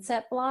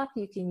mindset block.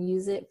 You can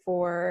use it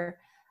for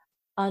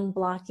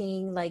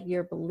unblocking like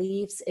your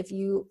beliefs. If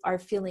you are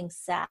feeling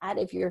sad,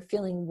 if you're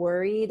feeling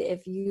worried,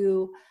 if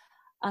you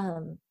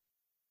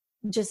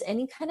just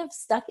any kind of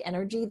stuck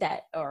energy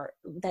that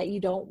you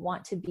don't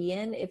want to be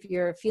in, if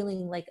you're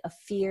feeling like a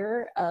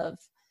fear of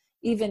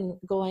even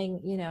going,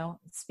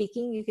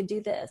 speaking, you could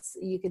do this,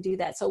 you could do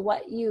that. So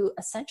what you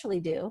essentially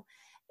do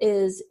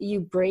is you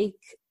break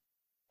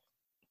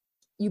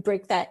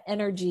that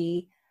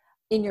energy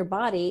in your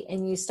body,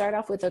 and you start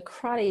off with a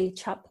karate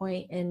chop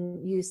point,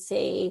 and you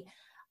say,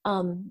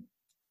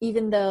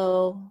 even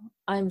though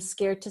I'm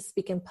scared to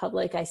speak in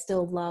public, I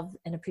still love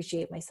and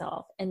appreciate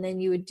myself. And then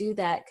you would do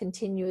that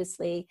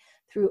continuously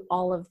through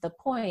all of the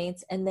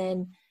points, and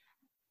then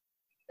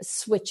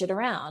switch it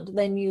around.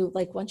 Then you,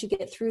 like, once you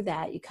get through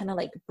that, you kind of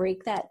like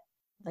break that,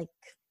 like,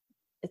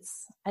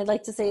 I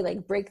like to say,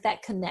 like, break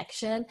that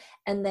connection,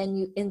 and then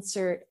you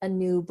insert a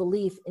new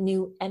belief, a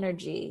new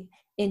energy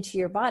into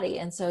your body.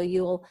 And so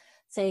you'll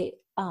say,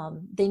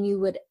 then you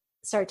would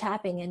start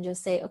tapping and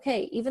just say,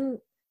 okay, even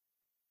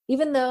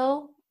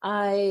though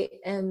I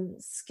am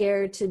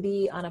scared to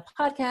be on a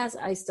podcast,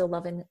 I still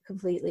love and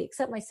completely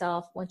accept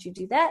myself. Once you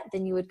do that,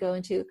 then you would go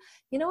into,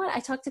 you know what, I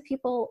talk to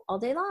people all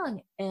day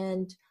long,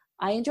 and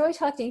I enjoy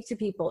talking to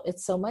people.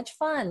 It's so much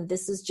fun.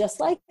 This is just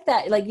like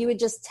that. Like, you would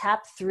just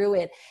tap through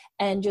it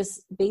and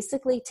just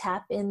basically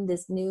tap in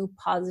this new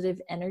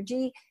positive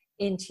energy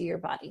into your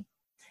body.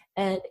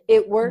 And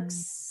it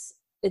works.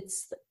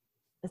 It's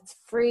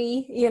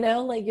free,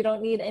 like, you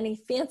don't need any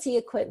fancy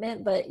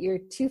equipment, but your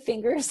 2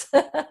 fingers.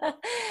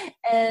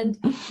 And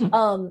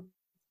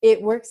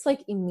it works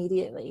like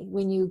immediately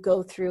when you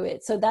go through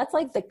it. So that's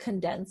like the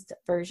condensed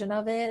version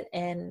of it.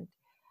 And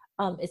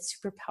it's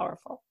super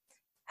powerful.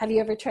 Have you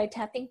ever tried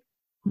tapping?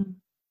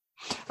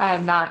 I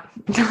have not.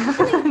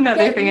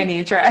 Another thing I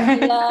need to try.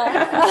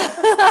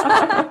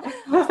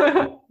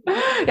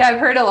 Yeah, I've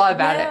heard a lot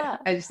about it.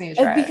 I just need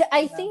to try it.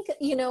 I think,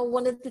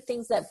 one of the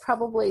things that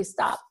probably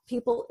stop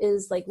people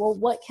is like, well,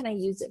 what can I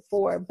use it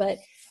for? But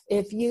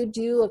if you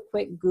do a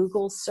quick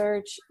Google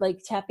search,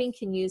 like, tapping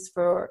can be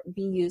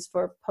used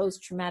for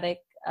post-traumatic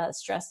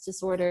stress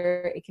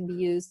disorder. It can be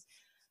used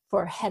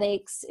for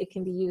headaches. It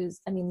can be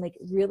used, like,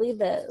 really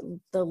the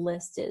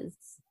list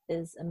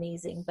is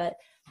amazing. But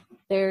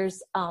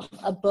there's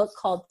a book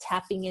called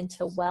Tapping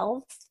into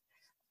Wealth,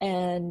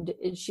 and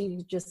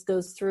she just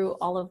goes through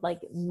all of,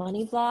 like,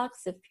 money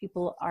blocks if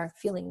people are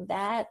feeling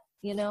that,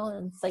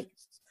 and it's like,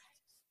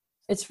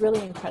 it's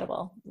really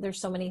incredible.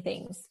 There's so many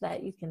things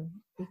that you can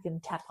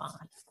tap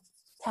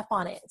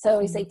on it. So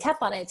we say,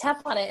 tap on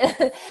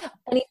it.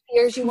 Any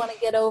fears you want to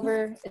get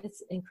over,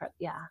 it's incredible.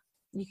 Yeah,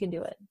 you can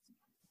do it.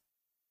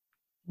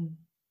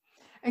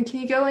 And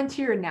can you go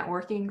into your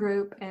networking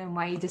group and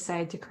why you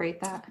decided to create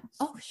that?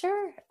 Oh,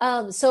 sure.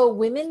 So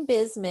Women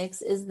Biz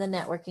Mix is the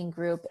networking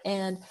group.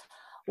 And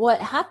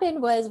what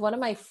happened was, one of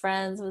my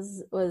friends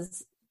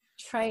was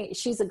trying,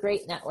 she's a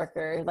great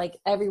networker. Like,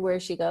 everywhere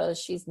she goes,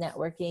 she's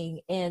networking.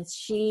 And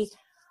she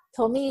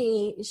told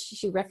me,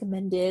 she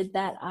recommended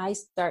that I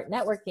start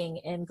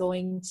networking and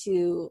going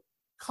to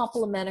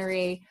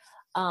complimentary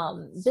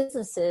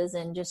businesses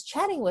and just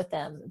chatting with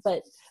them.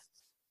 But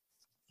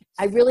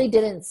I really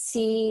didn't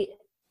see,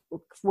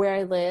 where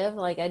I live,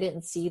 like, I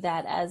didn't see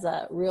that as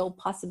a real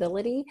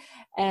possibility.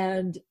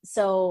 And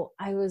so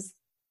I was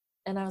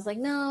like,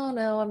 no,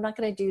 I'm not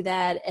going to do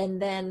that.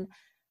 And then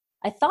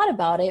I thought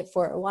about it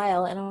for a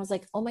while, and I was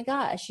like, oh my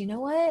gosh, you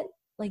know what?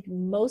 Like,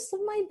 most of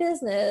my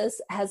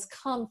business has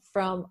come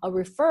from a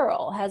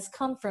referral, has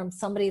come from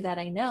somebody that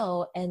I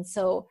know. And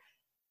so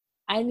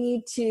I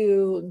need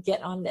to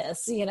get on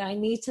this, I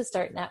need to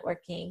start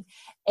networking.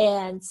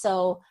 And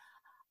so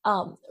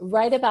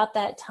right about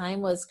that time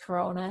was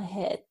Corona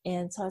hit.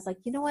 And so I was like,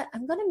 you know what,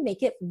 I'm going to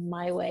make it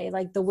my way,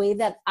 like the way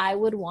that I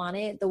would want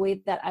it, the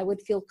way that I would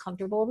feel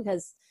comfortable.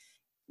 Because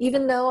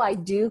even though I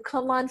do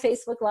come on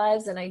Facebook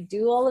Lives and I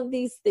do all of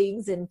these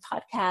things in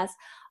podcasts,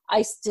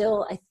 I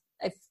feel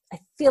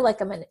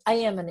like I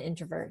am an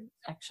introvert.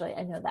 Actually,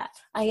 I know that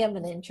I am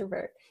an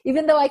introvert,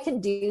 even though I can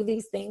do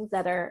these things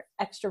that are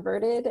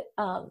extroverted.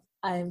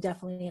 I'm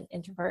definitely an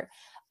introvert.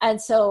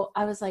 And so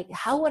I was like,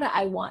 how would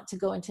I want to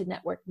go into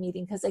network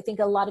meeting? Because I think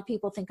a lot of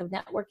people think of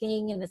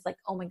networking and it's like,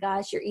 oh my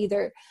gosh,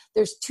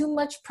 there's too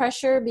much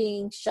pressure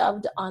being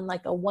shoved on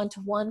like a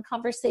one-to-one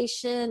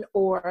conversation,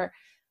 or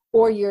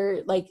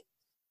you're like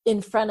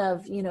in front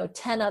of,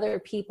 10 other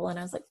people. And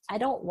I was like, I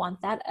don't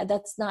want that.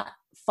 That's not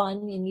fun.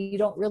 And you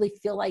don't really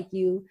feel like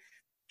you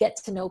get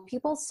to know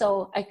people.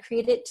 So I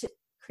created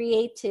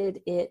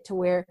it to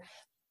where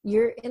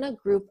you're in a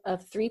group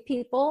of 3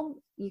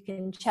 people. You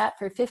can chat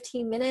for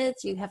 15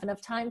 minutes. You have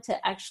enough time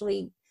to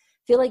actually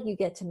feel like you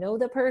get to know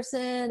the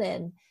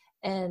person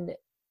and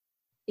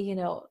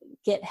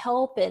get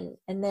help. And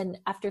then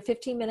after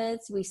 15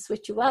 minutes, we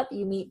switch you up.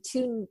 You meet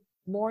 2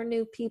 more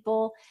new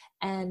people,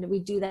 and we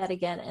do that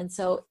again. And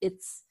so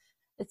it's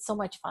so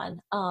much fun.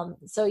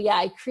 So yeah,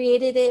 I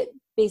created it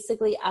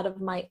basically out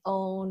of my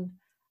own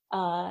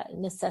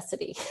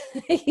necessity,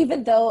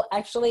 even though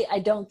actually I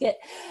don't get,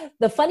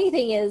 the funny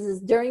thing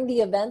is during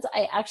the events,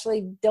 I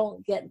actually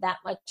don't get that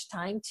much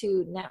time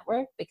to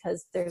network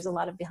because there's a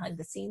lot of behind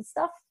the scenes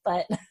stuff,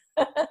 but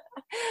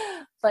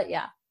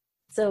yeah.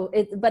 So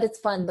it's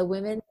fun. The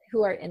women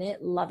who are in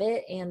it love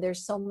it. And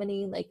there's so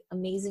many like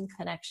amazing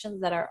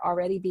connections that are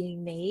already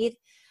being made.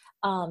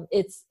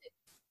 It's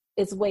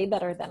it's way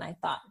better than I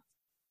thought.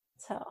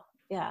 So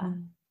yeah,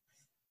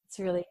 it's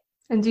really.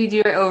 And do you do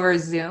it over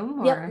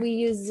Zoom or? Yep, we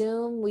use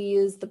Zoom. We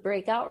use the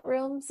breakout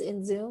rooms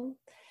in Zoom,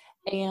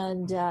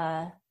 and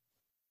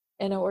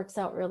it works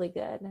out really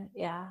good.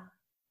 Yeah.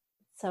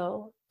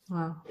 So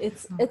Wow.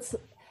 it's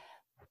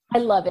I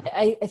love it.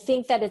 I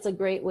think that it's a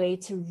great way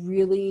to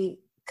really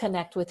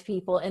connect with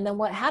people. And then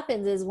what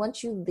happens is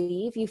once you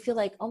leave, you feel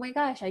like, oh my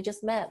gosh, I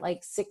just met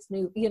like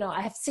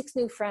I have 6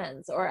 new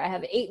friends, or I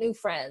have 8 new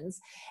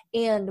friends.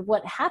 And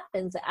what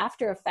happens, the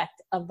after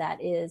effect of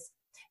that is,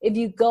 if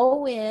you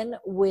go in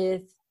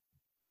with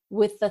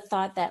the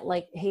thought that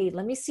like, hey,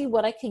 let me see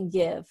what I can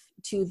give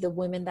to the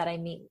women that I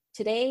meet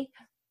today.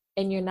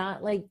 And you're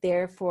not like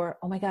there for,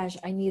 oh my gosh,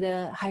 I need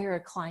to hire a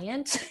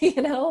client.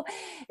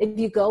 If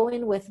you go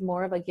in with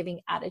more of a giving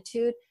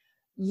attitude,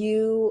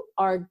 you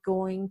are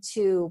going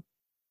to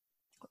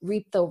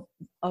reap the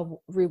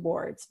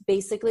rewards,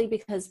 basically,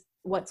 because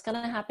what's going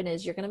to happen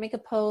is you're going to make a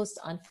post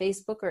on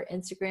Facebook or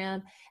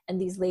Instagram, and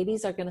these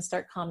ladies are going to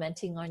start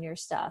commenting on your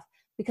stuff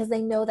because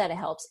they know that it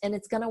helps, and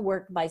it's going to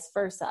work vice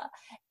versa.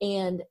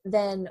 And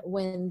then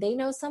when they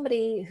know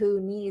somebody who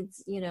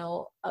needs,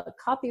 a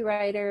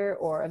copywriter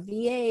or a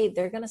VA,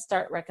 they're going to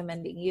start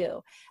recommending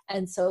you.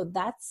 And so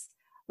that's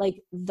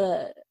like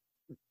the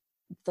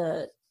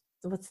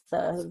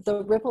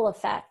ripple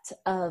effect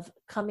of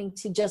coming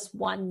to just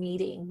one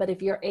meeting. But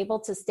if you're able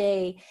to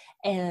stay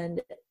and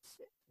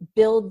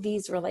build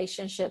these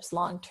relationships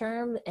long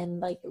term and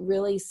like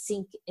really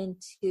sink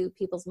into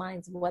people's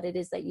minds what it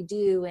is that you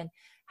do and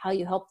how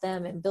you help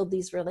them and build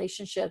these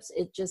relationships,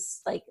 it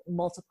just like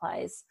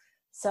multiplies.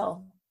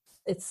 So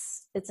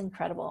it's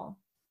incredible.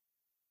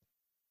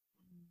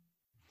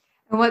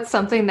 And what's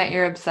something that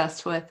you're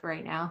obsessed with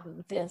right now?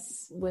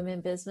 This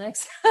women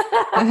business.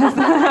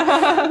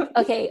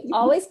 Okay,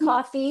 always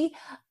coffee.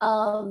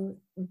 So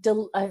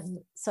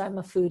I'm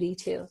a foodie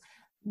too.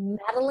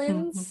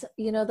 Madeleines,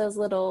 those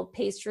little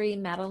pastry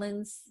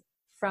madeleines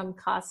from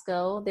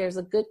Costco. There's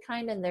a good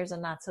kind and there's a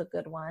not so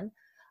good one.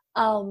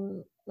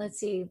 Let's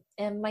see,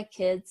 and my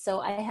kids. So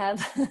I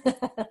have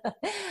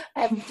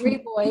I have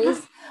 3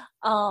 boys.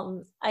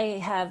 I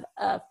have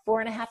a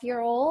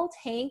 4.5-year-old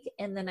Hank,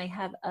 and then I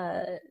have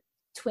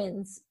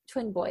twin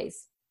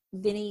boys,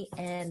 Vinny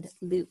and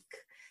Luke,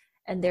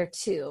 and they're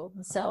 2.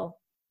 So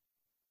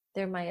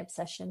they're my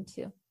obsession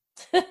too.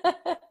 And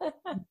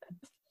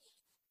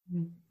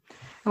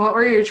what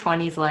were your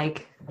 20s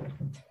like?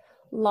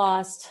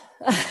 Lost.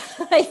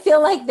 I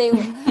feel like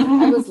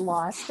I was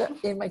lost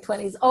in my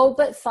 20s. Oh,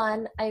 but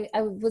fun. I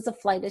was a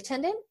flight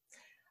attendant.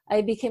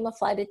 I became a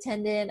flight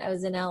attendant. I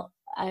was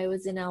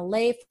in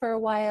LA for a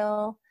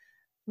while,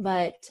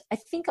 but I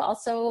think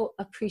also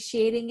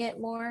appreciating it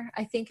more.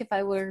 I think if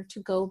I were to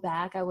go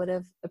back, I would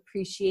have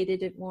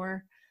appreciated it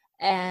more.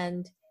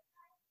 And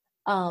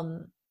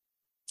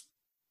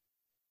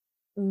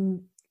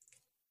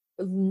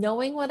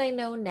knowing what I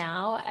know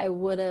now, I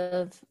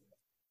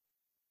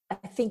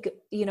think,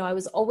 I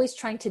was always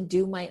trying to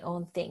do my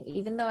own thing,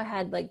 even though I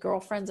had like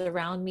girlfriends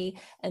around me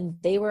and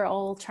they were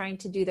all trying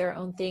to do their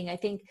own thing. I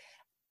think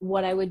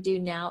what I would do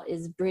now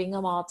is bring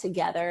them all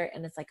together,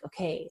 and it's like,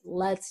 okay,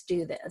 let's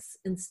do this,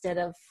 instead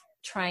of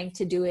trying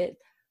to do it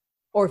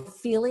or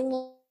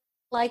feeling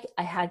like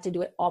I had to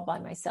do it all by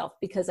myself,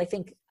 because I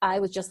think I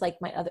was just like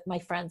my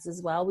friends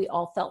as well. We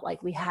all felt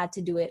like we had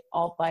to do it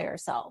all by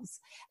ourselves.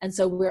 And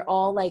so we're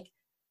all like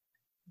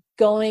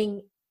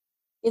going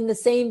in the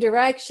same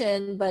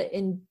direction, but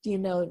in,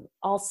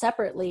 all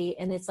separately.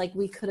 And it's like,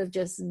 we could have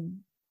just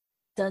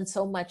done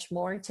so much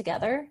more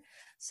together.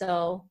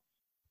 So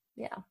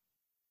yeah,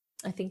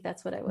 I think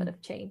that's what I would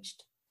have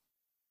changed.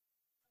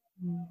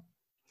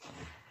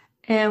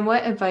 And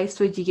what advice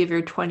would you give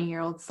your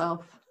 20-year-old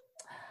self?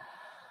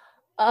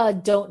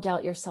 Don't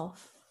doubt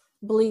yourself.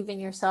 Believe in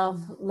yourself.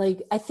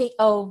 Like, I think,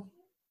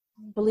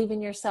 believe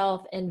in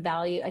yourself and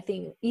value. I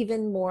think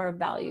even more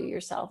value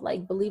yourself,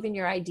 like believe in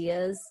your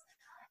ideas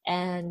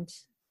and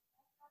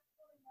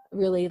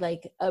really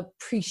like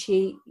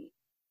appreciate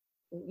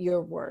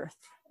your worth,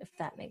 if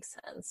that makes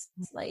sense.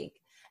 Like,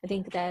 I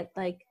think that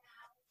like,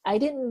 I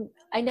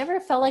never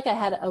felt like I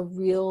had a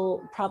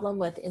real problem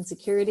with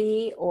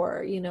insecurity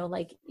or,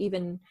 like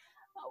even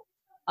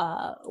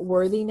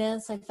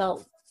worthiness. I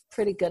felt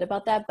pretty good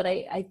about that, but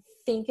I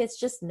think it's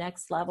just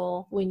next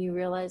level when you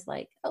realize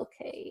like,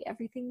 okay,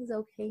 everything's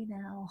okay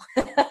now.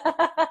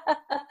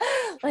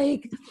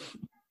 Like,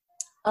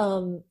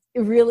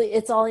 really,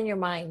 it's all in your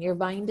mind. Your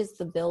mind is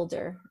the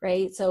builder,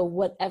 right? So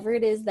whatever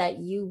it is that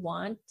you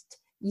want,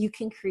 you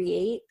can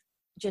create.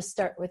 Just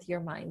start with your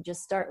mind.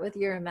 Just start with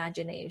your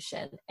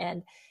imagination.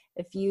 And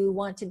if you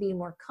want to be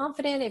more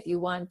confident, if you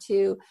want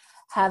to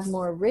have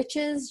more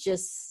riches,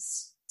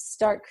 just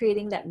start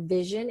creating that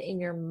vision in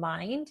your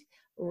mind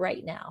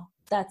right now.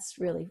 That's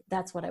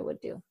what I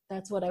would do.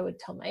 That's what I would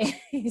tell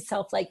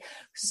myself. Like,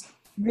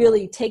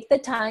 really take the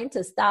time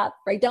to stop,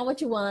 write down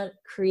what you want,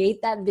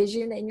 create that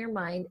vision in your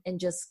mind, and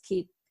just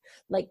keep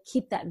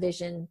that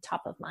vision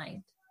top of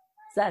mind.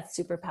 So that's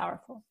super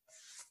powerful.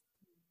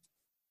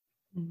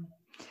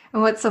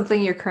 And what's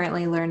something you're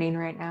currently learning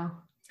right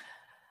now?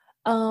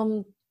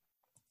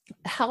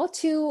 How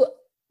to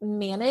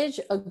manage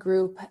a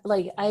group.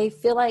 Like, I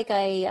feel like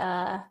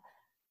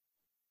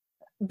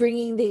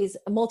bringing these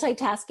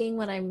multitasking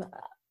when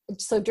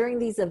so during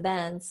these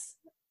events,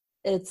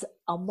 it's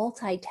a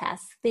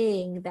multitask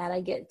thing that I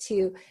get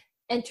to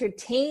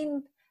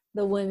entertain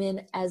the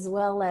women as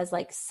well as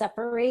like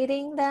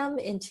separating them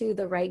into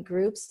the right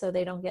groups so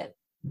they don't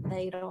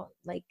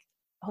like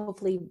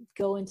hopefully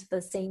go into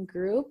the same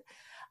group.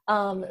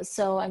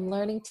 So I'm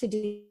learning to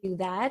do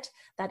that.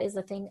 That is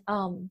a thing.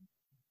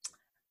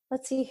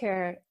 Let's see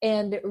here.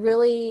 And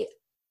really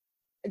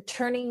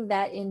turning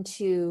that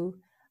into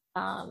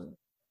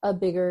a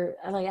bigger,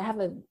 like I have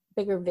a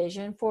bigger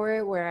vision for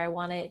it where I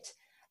want it,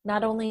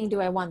 not only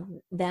do I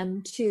want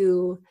them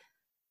to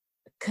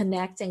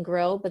connect and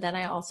grow, but then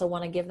I also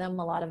want to give them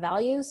a lot of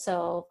value.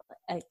 So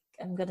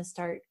I'm going to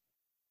start,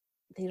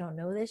 they don't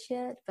know this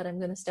yet, but I'm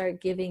going to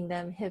start giving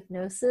them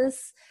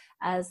hypnosis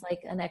as like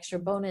an extra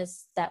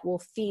bonus that will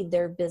feed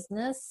their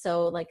business.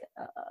 So like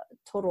a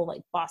total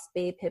like boss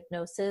babe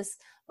hypnosis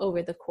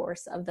over the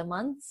course of the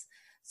months.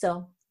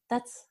 So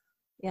that's,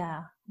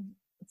 yeah,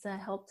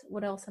 that helped.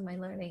 What else am I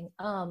learning?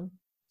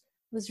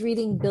 Was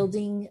reading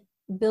Building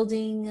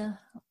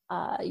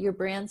Your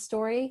Brand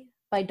Story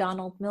by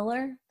Donald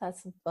Miller.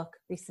 That's a book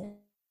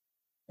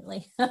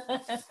recently.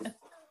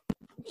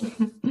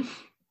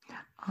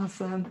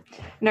 Awesome.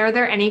 And are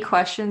there any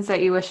questions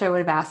that you wish I would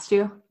have asked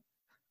you?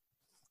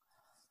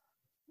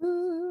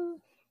 Boy,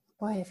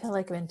 I feel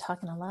like I've been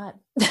talking a lot.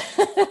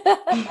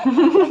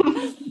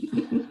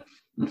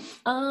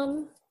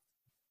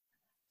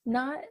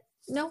 No,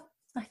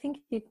 I think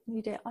you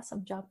did an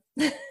awesome job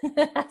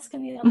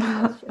asking me all the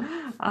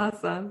questions.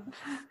 Awesome.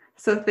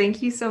 So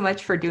thank you so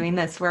much for doing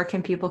this. Where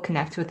can people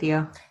connect with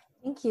you?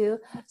 Thank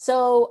you.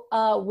 So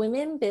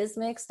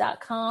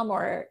womenbizmix.com,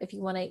 or if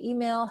you want to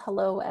email,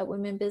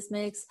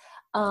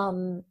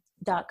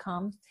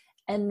 hello@womenbizmix.com.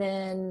 And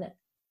then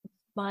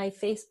my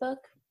Facebook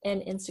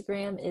and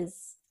Instagram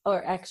is,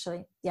 or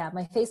actually, yeah,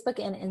 my Facebook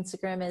and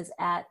Instagram is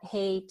at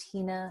Hey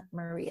Tina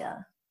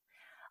Maria.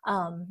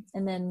 And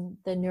then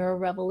the Neuro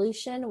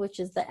Revolution, which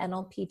is the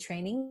NLP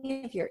training,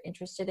 if you're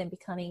interested in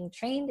becoming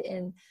trained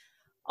in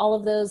all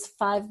of those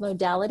 5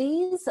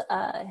 modalities,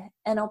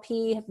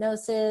 NLP,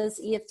 hypnosis,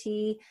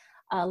 EFT,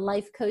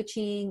 life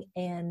coaching,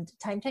 and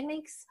time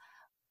techniques.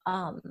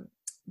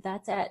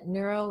 That's at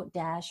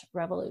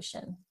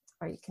Neuro-Revolution,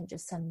 or you can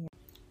just send me.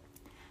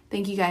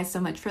 Thank you guys so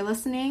much for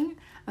listening.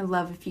 I'd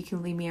love if you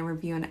can leave me a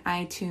review on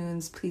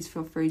iTunes. Please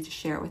feel free to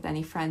share it with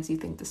any friends you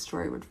think the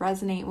story would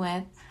resonate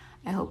with.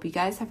 I hope you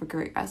guys have a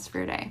great rest of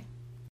your day.